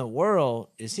 how in the world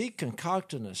is he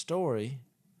concocting a story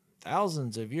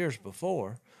thousands of years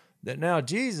before that now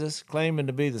Jesus, claiming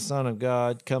to be the Son of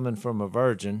God, coming from a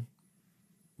virgin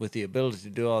with the ability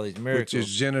to do all these miracles, Which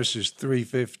is Genesis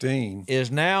 3:15. is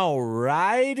now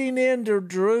riding into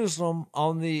Jerusalem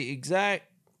on the exact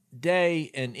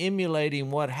day and emulating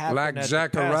what happened Like at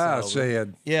Zechariah the Passover.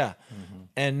 said. Yeah.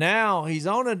 And now he's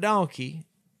on a donkey.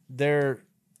 They're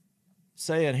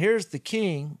saying, here's the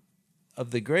king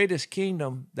of the greatest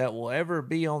kingdom that will ever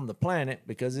be on the planet,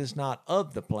 because it's not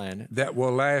of the planet. That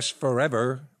will last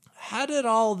forever. How did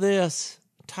all this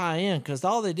tie in? Because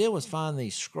all they did was find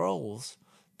these scrolls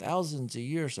thousands of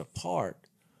years apart,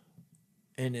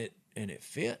 and it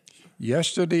fit.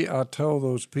 Yesterday, I told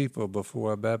those people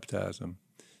before I baptized them,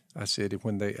 I said,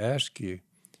 when they ask you,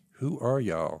 who are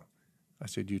y'all? I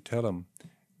said, you tell them,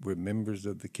 we're members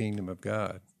of the kingdom of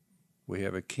God. We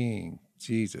have a king,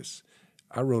 Jesus.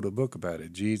 I wrote a book about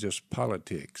it, Jesus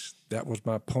Politics. That was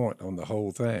my point on the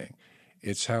whole thing.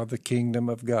 It's how the kingdom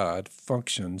of God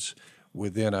functions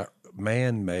within a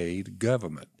man-made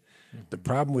government. Mm-hmm. The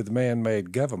problem with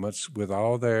man-made governments, with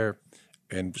all their,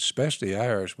 and especially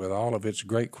ours, with all of its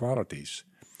great qualities,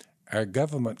 our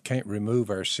government can't remove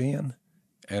our sin,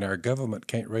 and our government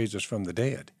can't raise us from the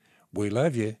dead. We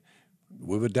love you.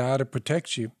 We would die to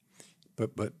protect you,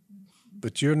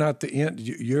 but you're not the end.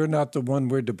 You're not the one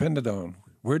we're dependent on.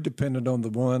 We're dependent on the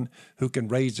one who can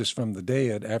raise us from the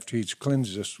dead after he's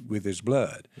cleansed us with his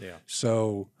blood. Yeah.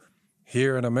 So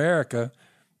here in America,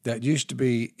 that used to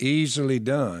be easily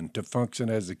done to function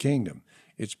as a kingdom.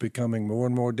 It's becoming more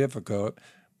and more difficult.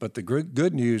 But the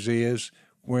good news is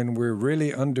when we're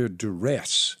really under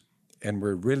duress and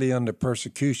we're really under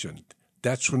persecution,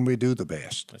 that's when we do the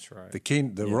best. That's right.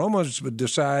 The Romans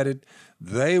decided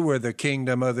they were the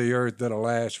kingdom of the earth that'll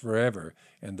last forever,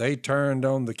 and they turned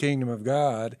on the kingdom of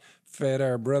God, fed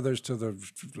our brothers to the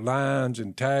lions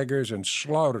and tigers, and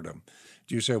slaughtered them.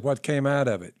 You say, what came out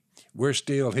of it? We're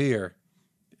still here,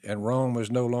 and Rome is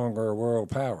no longer a world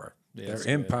power. Yeah, their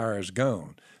empire is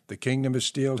gone. The kingdom is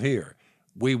still here.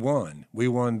 We won. We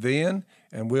won then,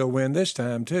 and we'll win this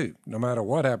time too, no matter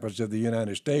what happens to the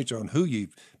United States on who you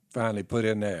finally put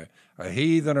in there, a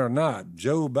heathen or not,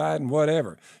 Joe Biden,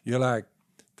 whatever. You're like,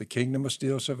 the kingdom will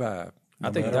still survive. I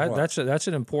think that's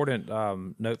an important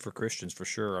note for Christians for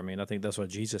sure. I mean, I think that's what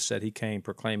Jesus said. He came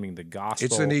proclaiming the gospel.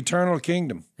 It's an eternal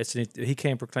kingdom. He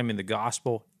came proclaiming the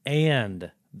gospel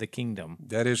and the kingdom.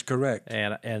 That is correct.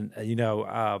 And you know,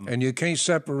 and you can't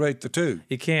separate the two.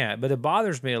 You can't. But it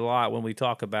bothers me a lot when we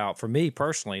talk about, for me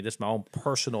personally, this is my own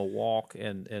personal walk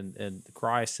in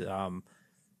Christ.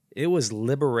 It was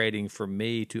liberating for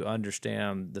me to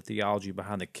understand the theology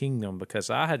behind the kingdom, because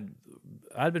I'd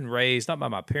been raised, not by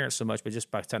my parents so much, but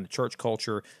just by kind of church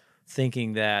culture,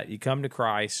 thinking that you come to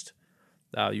Christ,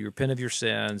 you repent of your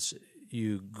sins,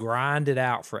 you grind it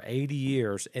out for 80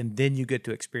 years, and then you get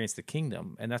to experience the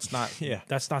kingdom. And that's not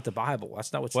that's not the Bible.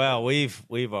 That's not what's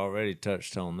we've already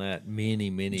touched on that many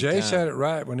times. Jase had it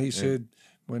right when he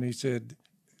said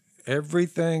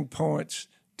everything points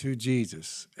to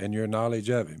Jesus and your knowledge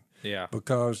of him. Yeah.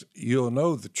 Because you'll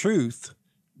know the truth,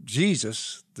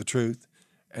 Jesus, the truth,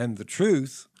 and the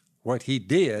truth, what he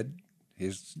did,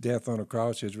 his death on the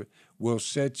cross, will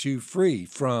set you free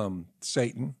from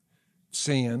Satan,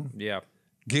 sin,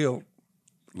 guilt,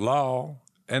 law,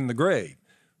 and the grave.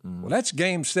 Well, that's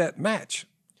game, set, match.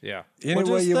 Yeah. Any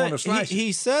way you want to slice it.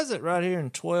 He says it right here in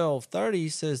 12:30. He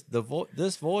says,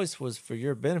 this voice was for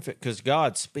your benefit, because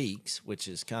God speaks, which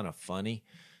is kind of funny.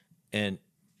 And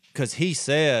because he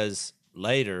says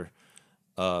later,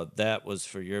 that was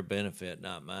for your benefit,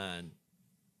 not mine,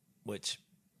 which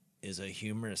is a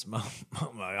humorous moment.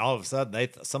 All of a sudden,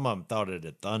 some of them thought it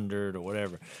had thundered or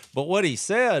whatever. But what he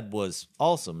said was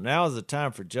awesome. Now is the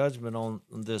time for judgment on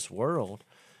this world.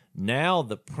 Now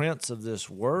the prince of this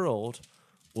world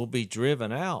will be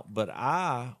driven out. But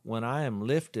I, when I am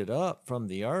lifted up from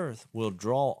the earth, will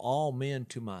draw all men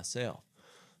to myself.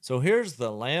 So here's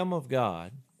the Lamb of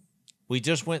God. We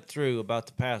just went through about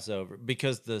the Passover,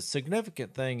 because the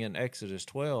significant thing in Exodus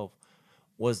 12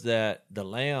 was that the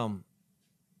lamb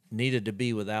needed to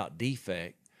be without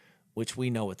defect, which we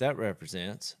know what that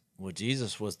represents. Well,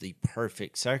 Jesus was the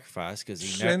perfect sacrifice because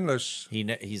sinless.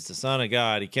 He's the Son of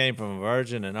God. He came from a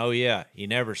virgin, and he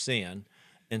never sinned.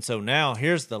 And so now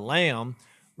here's the lamb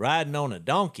riding on a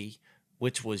donkey,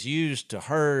 which was used to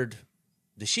herd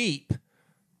the sheep.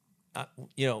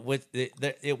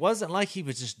 It wasn't like he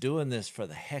was just doing this for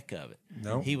the heck of it.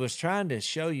 No, he was trying to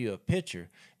show you a picture,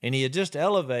 and he had just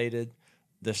elevated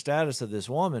the status of this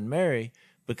woman, Mary,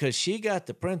 because she got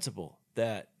the principle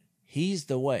that he's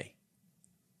the way.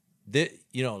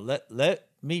 Let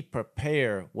me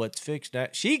prepare what's fixed.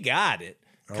 She got it.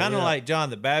 Kind of like John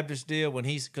the Baptist did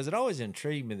because it always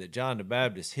intrigued me that John the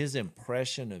Baptist, his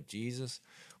impression of Jesus,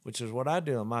 which is what I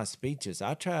do in my speeches.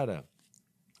 I try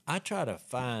to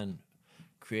find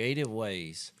creative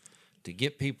ways to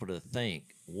get people to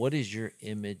think, what is your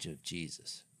image of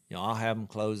Jesus? I'll have them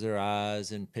close their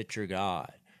eyes and picture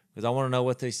God because I want to know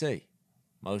what they see.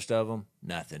 Most of them,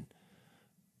 nothing.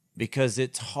 Because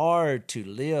it's hard to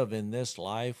live in this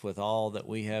life with all that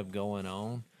we have going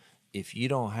on if you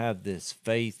don't have this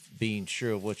faith, being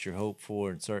sure of what you're hoped for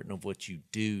and certain of what you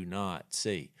do not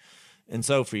see. And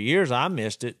so for years I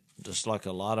missed it, just like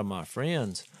a lot of my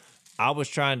friends. I was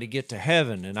trying to get to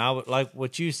heaven, and I would, like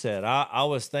what you said, I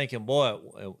was thinking, boy,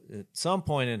 at some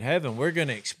point in heaven, we're going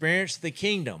to experience the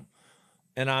kingdom.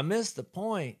 And I missed the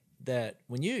point that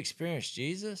when you experience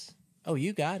Jesus,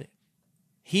 you got it.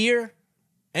 Here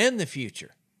and the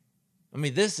future. I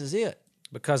mean, this is it.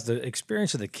 Because the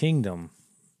experience of the kingdom,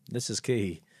 this is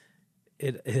key,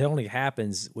 it only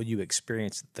happens when you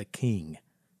experience the king.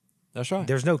 That's right.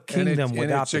 There's no kingdom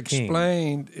without the king. It's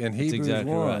explained in Hebrews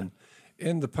exactly 1. Right.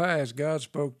 In the past, God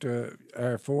spoke to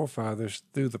our forefathers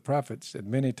through the prophets at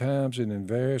many times and in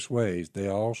various ways. They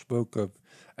all spoke of,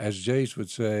 as Jase would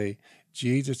say,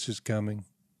 Jesus is coming.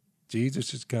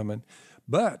 Jesus is coming.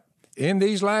 But in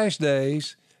these last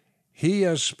days, he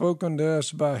has spoken to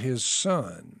us by his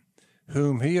Son,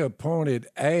 whom he appointed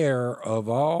heir of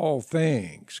all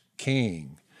things,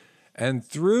 king, and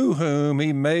through whom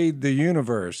he made the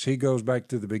universe. He goes back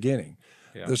to the beginning.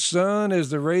 Yeah. The Son is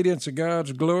the radiance of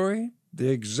God's glory, the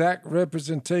exact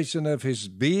representation of his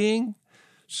being,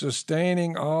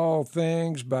 sustaining all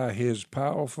things by his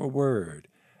powerful word.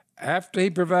 After he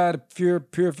provided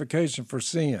purification for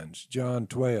sins, John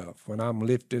 12, when I'm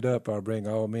lifted up, I'll bring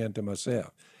all men to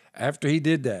myself. After he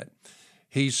did that,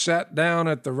 he sat down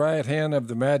at the right hand of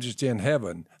the majesty in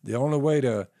heaven. The only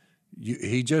way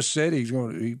he just said he's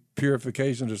going to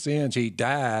purification of sins. He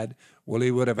died. Well,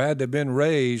 he would have had to have been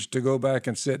raised to go back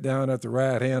and sit down at the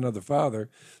right hand of the Father.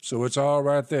 So it's all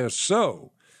right there.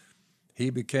 So he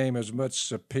became as much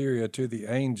superior to the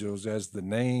angels as the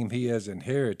name he has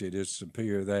inherited is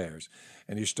superior to theirs.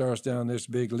 And he starts down this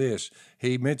big list.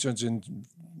 He mentions in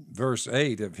verse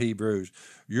 8 of Hebrews,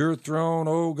 your throne,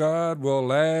 O God, will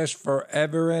last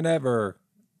forever and ever.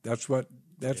 That's what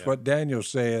Daniel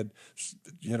said,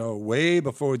 way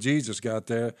before Jesus got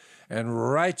there. And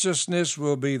righteousness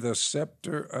will be the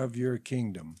scepter of your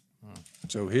kingdom.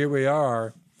 So here we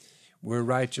are. We're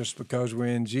righteous because we're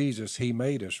in Jesus. He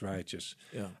made us righteous.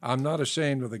 Yeah. I'm not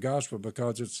ashamed of the gospel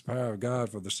because it's the power of God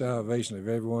for the salvation of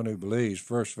everyone who believes,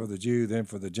 first for the Jew, then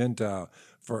for the Gentile.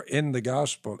 For in the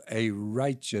gospel, a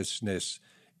righteousness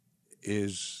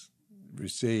is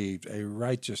received, a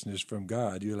righteousness from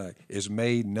God. Is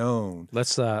made known.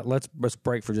 Let's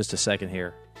break for just a second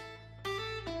here.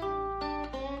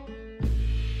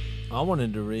 I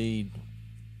wanted to read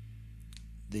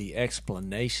the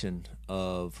explanation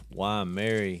of why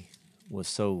Mary was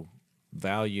so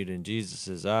valued in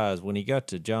Jesus' eyes. When he got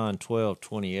to John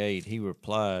 12:28, he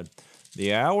replied,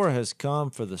 the hour has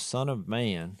come for the Son of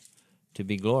Man to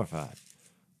be glorified,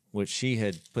 which she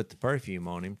had put the perfume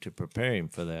on him to prepare him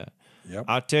for that. Yep.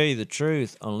 I tell you the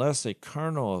truth, unless a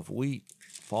kernel of wheat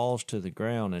falls to the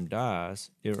ground and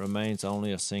dies, it remains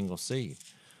only a single seed.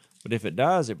 But if it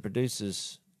dies, it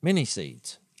produces many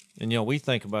seeds. And, we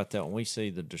think about that when we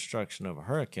see the destruction of a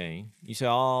hurricane. You see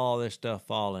all this stuff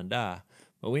fall and die,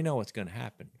 but we know what's going to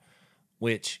happen,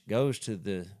 which goes to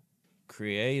the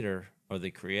creator or the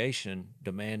creation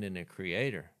demanding a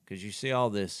creator. Because you see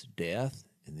all this death,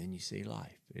 and then you see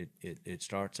life. It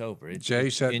starts over. It's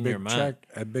Jase, in your mind.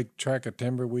 A big tract of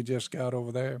timber we just got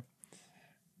over there,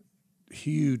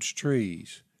 huge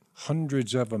trees,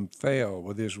 hundreds of them fell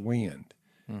with this wind.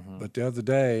 Mm-hmm. But the other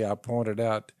day I pointed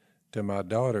out to my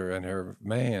daughter and her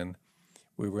man,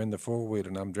 we were in the four-wheeler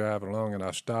and I'm driving along and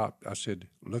I stopped. I said,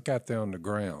 look out there on the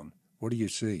ground. What do you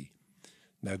see?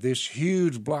 Now, this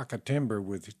huge block of timber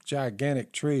with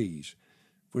gigantic trees,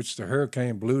 which the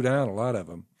hurricane blew down a lot of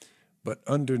them, but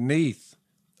underneath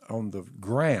on the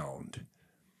ground,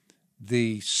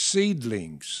 the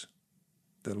seedlings,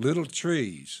 the little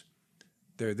trees,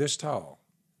 they're this tall.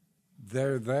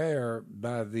 They're there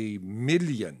by the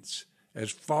millions. As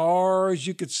far as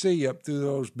you could see up through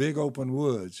those big open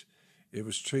woods, it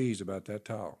was trees about that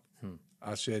tall.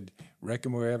 I said,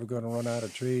 reckon we're ever going to run out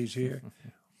of trees here?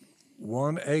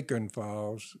 One acorn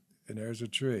falls, and there's a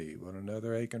tree. When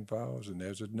another acorn falls, and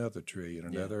there's another tree,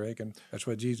 and another acorn. That's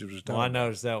what Jesus was talking Well, I about.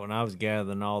 noticed that when I was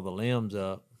gathering all the limbs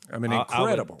up. I mean,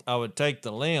 incredible. I would take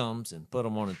the limbs and put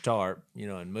them on a tarp,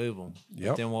 and move them. Yep.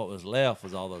 But then what was left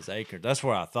was all those acorns. That's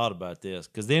where I thought about this.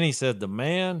 Because then he said the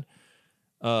man,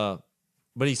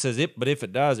 but he says, but if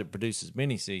it dies, it produces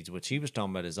many seeds, which he was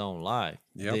talking about his own life.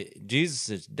 Yep.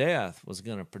 Jesus' death was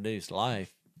going to produce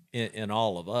life in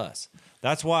all of us.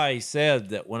 That's why he said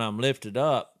that when I'm lifted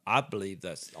up, I believe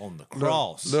that's on the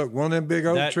cross. Look, one of them big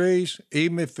oak trees,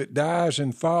 even if it dies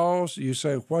and falls, you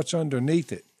say, what's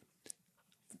underneath it?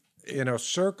 In a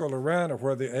circle around it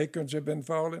where the acorns have been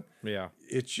falling,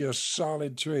 it's just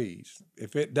solid trees.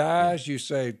 If it dies, you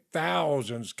say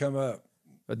thousands come up.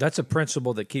 But that's a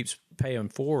principle that keeps paying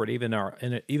forward. Even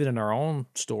in our own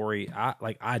story,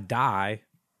 I die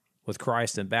with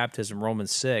Christ in baptism,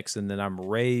 Romans 6, and then I'm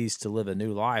raised to live a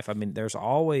new life. I mean, there's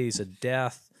always a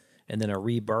death and then a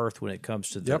rebirth when it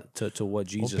comes to to what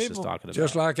Jesus is talking about.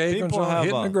 Just like acorns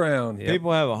hitting the ground.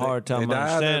 People have a hard time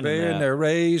understanding that. And they're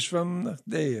raised from the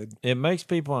dead. It makes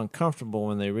people uncomfortable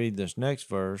when they read this next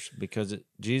verse because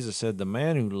Jesus said, the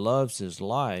man who loves his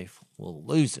life will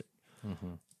lose it,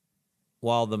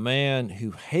 while the man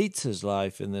who hates his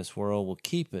life in this world will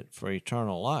keep it for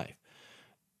eternal life.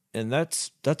 And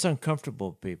that's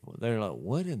uncomfortable to people. They're like,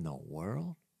 what in the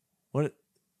world?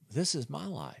 This is my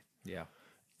life. Yeah.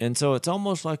 And so it's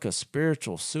almost like a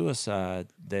spiritual suicide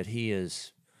that he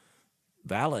is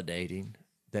validating,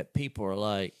 that people are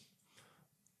like,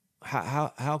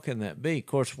 how can that be? Of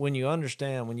course, when you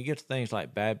get to things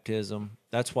like baptism,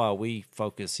 that's why we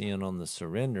focus in on the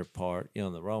surrender part.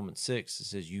 In the Romans 6, it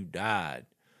says you died.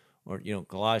 Or,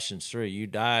 Colossians 3, you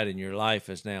died and your life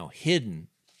is now hidden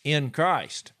in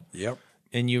Christ. Yep.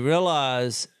 And you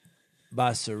realize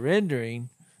by surrendering,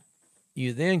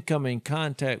 you then come in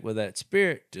contact with that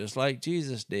spirit, just like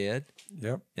Jesus did.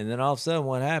 Yep. And then all of a sudden,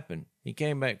 what happened? He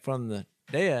came back from the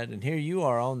dead, and here you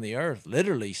are on the earth,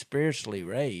 literally spiritually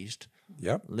raised.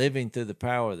 Yep. Living through the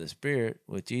power of the Spirit,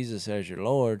 with Jesus as your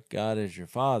Lord, God as your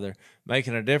Father,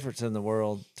 making a difference in the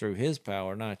world through His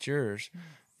power, not yours,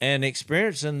 and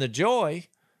experiencing the joy,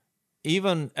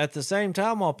 even at the same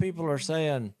time while people are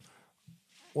saying,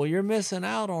 well, you're missing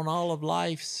out on all of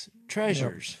life's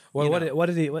treasures. Well,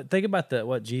 think about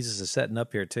what Jesus is setting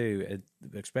up here too,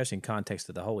 especially in context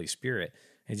of the Holy Spirit.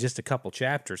 In just a couple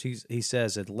chapters, he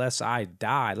says, unless I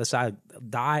die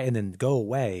and then go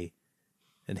away,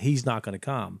 then He's not going to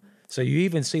come. So you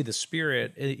even see the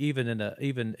Spirit, even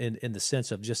in the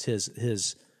sense of just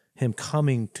Him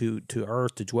coming to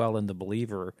earth to dwell in the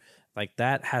believer. Like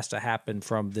that has to happen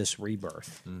from this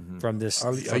rebirth, from this.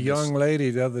 A young lady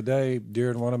the other day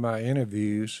during one of my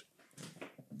interviews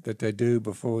that they do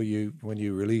when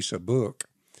you release a book.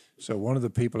 So one of the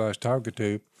people I was talking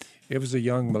to, it was a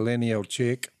young millennial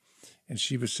chick, and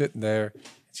she was sitting there.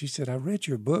 And she said, "I read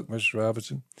your book, Mr.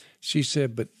 Robertson." She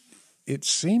said, "But it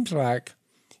seems like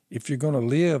if you're going to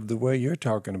live the way you're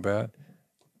talking about,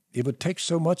 it would take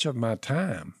so much of my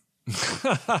time."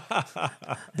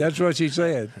 That's what she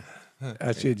said.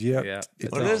 I said, "Yep." Yeah.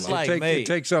 It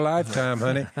takes a lifetime,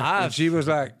 honey. And she was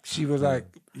like,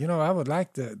 I would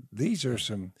like to. These are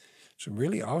some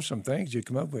really awesome things you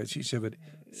come up with. She said, but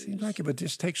it seems like it would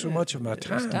just take so much of my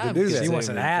time to do that. She wants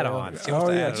an add-on. She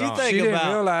didn't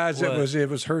realize it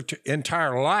was her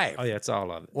entire life. Oh yeah, it's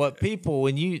all of it. What people,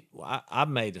 I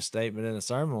made a statement in a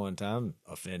sermon one time,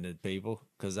 offended people,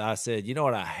 because I said, you know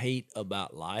what I hate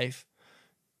about life?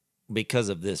 Because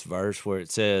of this verse where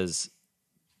it says,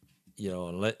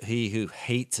 let he who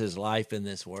hates his life in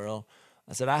this world.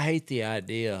 I said, I hate the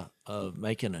idea of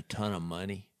making a ton of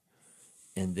money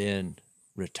and then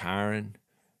retiring,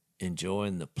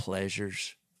 enjoying the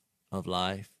pleasures of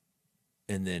life,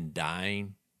 and then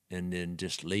dying, and then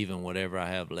just leaving whatever I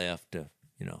have left to,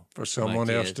 for someone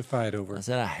else to fight over. I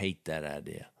said, I hate that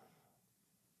idea.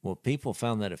 Well, people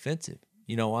found that offensive.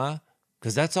 You know why?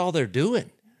 Because that's all they're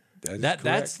doing.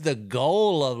 That's the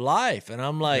goal of life. And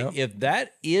I'm like, if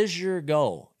that is your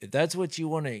goal, if that's what you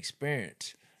want to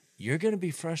experience, you're going to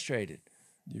be frustrated.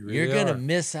 You're going to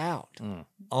miss out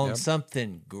on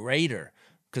something greater,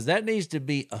 because that needs to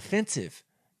be offensive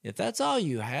If that's all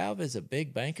you have is a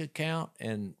big bank account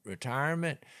and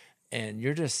retirement, and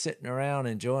you're just sitting around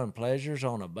enjoying pleasures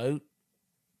on a boat,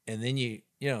 and then you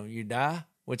die,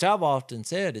 which I've often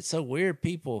said, it's so weird.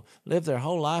 People live their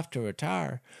whole life to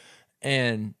retire,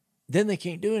 and then they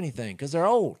can't do anything because they're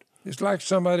old. It's like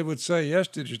somebody would say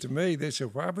yesterday to me, they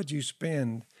said, why would you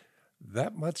spend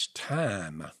that much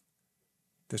time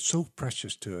that's so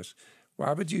precious to us?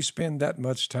 Why would you spend that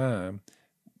much time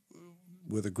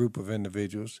with a group of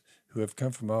individuals who have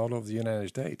come from all over the United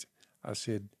States? I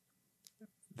said,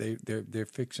 they're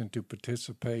fixing to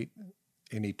participate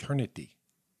in eternity.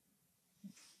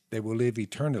 They will live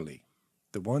eternally.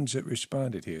 The ones that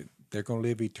responded here, they're going to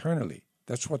live eternally.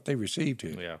 That's what they received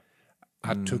here. Yeah.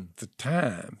 I took the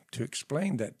time to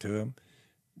explain that to them.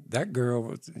 That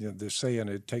girl, they're saying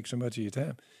it takes so much of your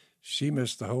time. She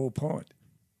missed the whole point.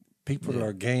 People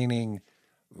are gaining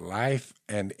life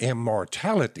and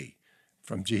immortality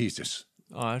from Jesus.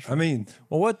 Oh, that's right.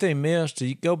 Well, what they missed,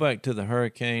 you go back to the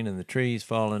hurricane and the trees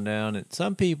falling down, and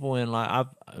some people in life,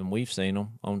 and we've seen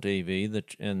them on TV,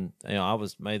 I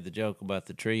made the joke about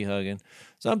the tree hugging.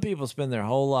 Some people spend their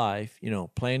whole life,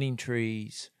 planting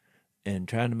trees and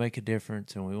trying to make a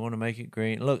difference, and we want to make it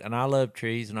green. Look, and I love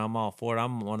trees, and I'm all for it.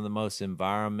 I'm one of the most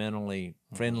environmentally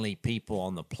friendly people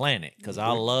on the planet because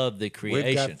I love the creation.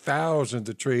 We've got thousands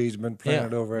of trees been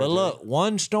planted over But there. look,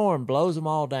 one storm blows them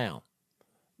all down.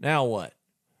 Now what?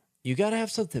 You got to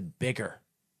have something bigger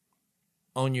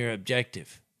on your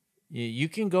objective. You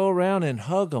can go around and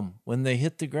hug them when they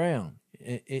hit the ground.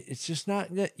 It's just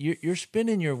not good. You're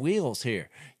spinning your wheels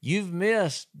here. You've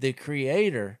missed the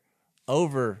creator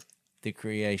over the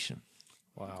creation.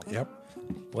 Wow. Yep.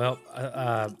 Well,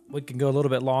 we can go a little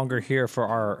bit longer here for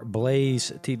our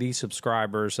Blaze TV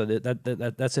subscribers. So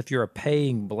that's if you're a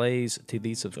paying Blaze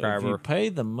TV subscriber. So if you pay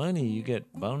the money, you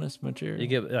get bonus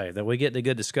material. Then we get the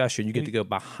good discussion. You get to go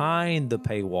behind the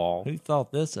paywall. Who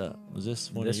thought this up? Was this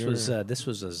one? This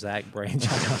was a Zach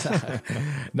brainchild.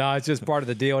 No, it's just part of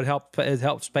the deal. It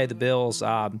helps pay the bills.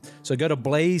 So go to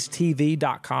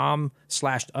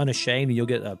blazetv.com/unashamed and you'll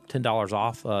get a $10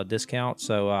 off discount.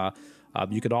 So.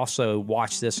 You could also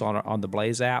watch this on the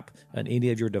Blaze app on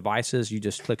any of your devices. You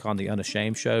just click on the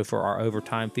Unashamed show for our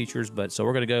overtime features. So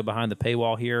we're going to go behind the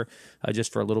paywall here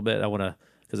just for a little bit.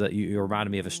 Because you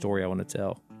reminded me of a story I want to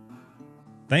tell.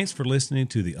 Thanks for listening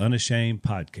to the Unashamed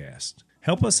podcast.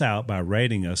 Help us out by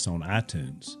rating us on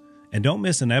iTunes. And don't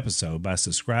miss an episode by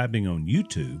subscribing on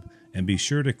YouTube, and be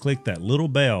sure to click that little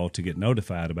bell to get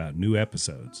notified about new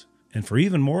episodes. And for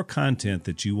even more content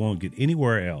that you won't get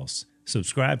anywhere else,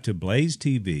 subscribe to Blaze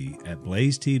TV at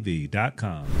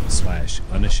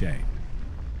blazetv.com/unashamed.